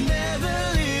like you never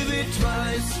live it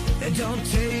twice, and don't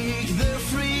take the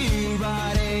free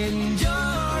ride in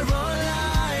your own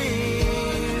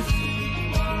life.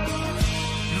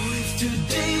 If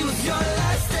today was your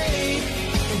last day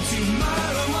and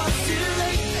tomorrow was too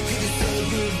late, could you say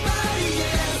goodbye to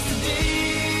yesterday?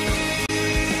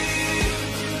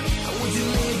 Would you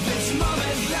live each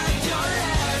moment like your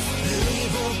last?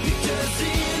 Leave all pictures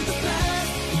in the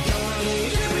past,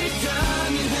 donate every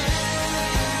time you have.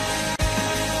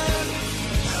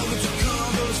 Would you call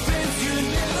those friends you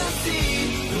never see,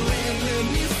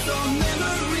 reminisce on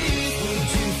memories? Would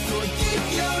you forgive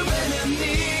your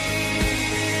enemies?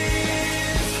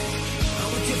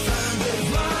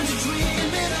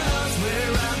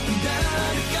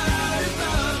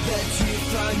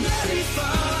 Finally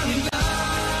fall in love.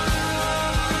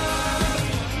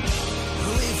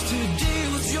 If today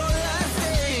was your last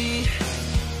day,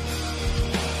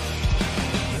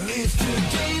 if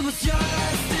today was your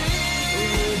last day,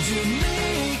 would you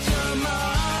make a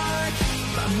mark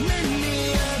by many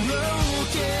a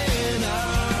broken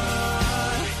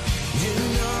heart? You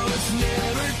know it's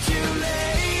never too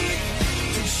late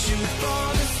to shoot for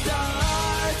the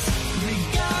stars,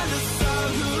 regardless of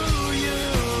who you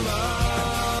are.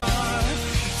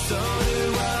 So do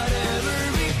whatever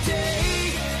it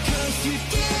takes, cause you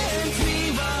can't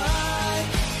revive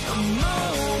a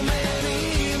moment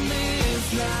in this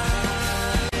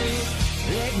life.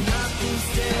 Let nothing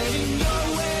stand in your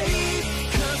way,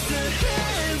 cause the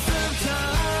hands of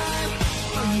time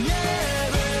are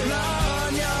never on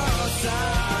your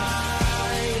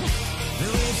side.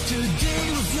 If today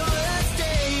was your last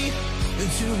day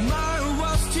and tomorrow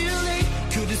was too late,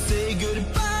 could you say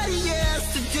goodbye to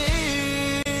yesterday?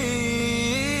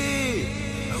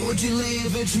 Would you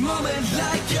live each moment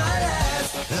like your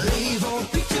last? Leave all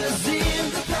pictures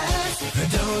in the past,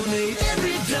 donate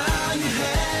every dime you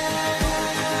have.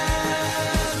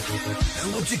 And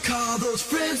would you call those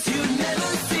friends you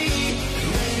never see,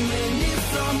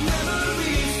 reminisce on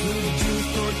memories? Would you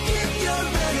forgive your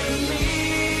enemies?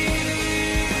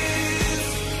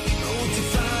 Would you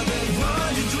find that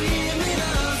one you're dreaming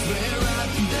of, where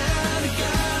up and down you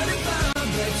got it found,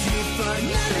 that you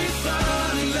finally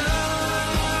fall in love?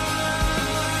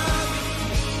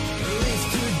 If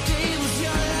today was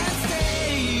your last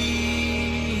day.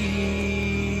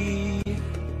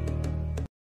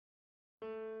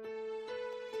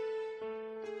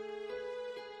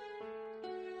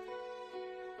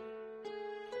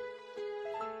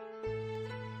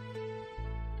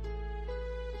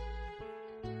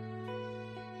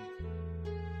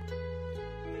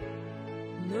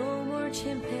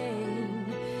 champagne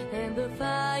and the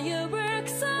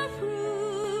fireworks are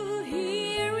through.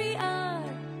 Here we are,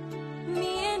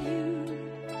 me and you,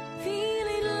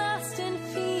 feeling lost and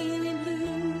feeling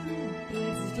blue.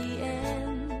 It's the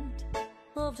end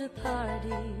of the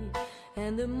party,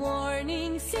 and the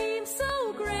morning seems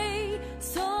so gray,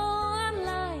 so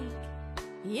unlike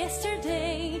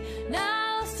yesterday.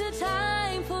 Now's the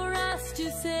time for us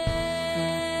to say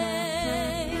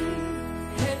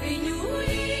Happy New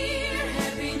Year,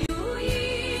 Happy New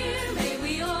Year. May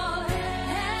we all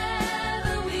have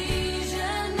a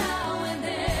vision now and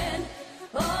then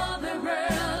of a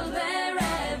world where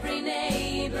every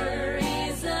neighbor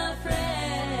is a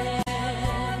friend.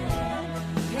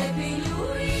 Happy New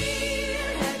Year,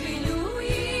 Happy New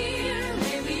Year.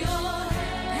 May we all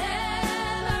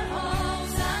have our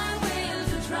hopes and will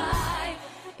to try.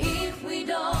 If we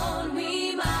don't,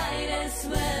 we might as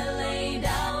well lay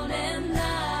down and die.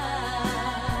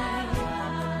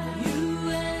 You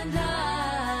and I.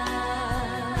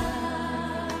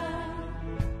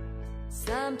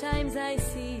 Sometimes I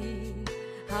see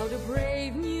how the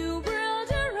brave new world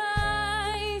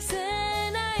arise,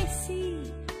 and I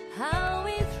see how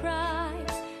it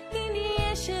thrives in the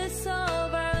ashes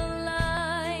of our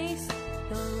lives.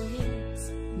 Oh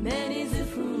yes, man is a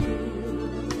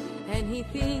fool, and he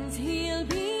thinks he'll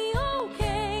be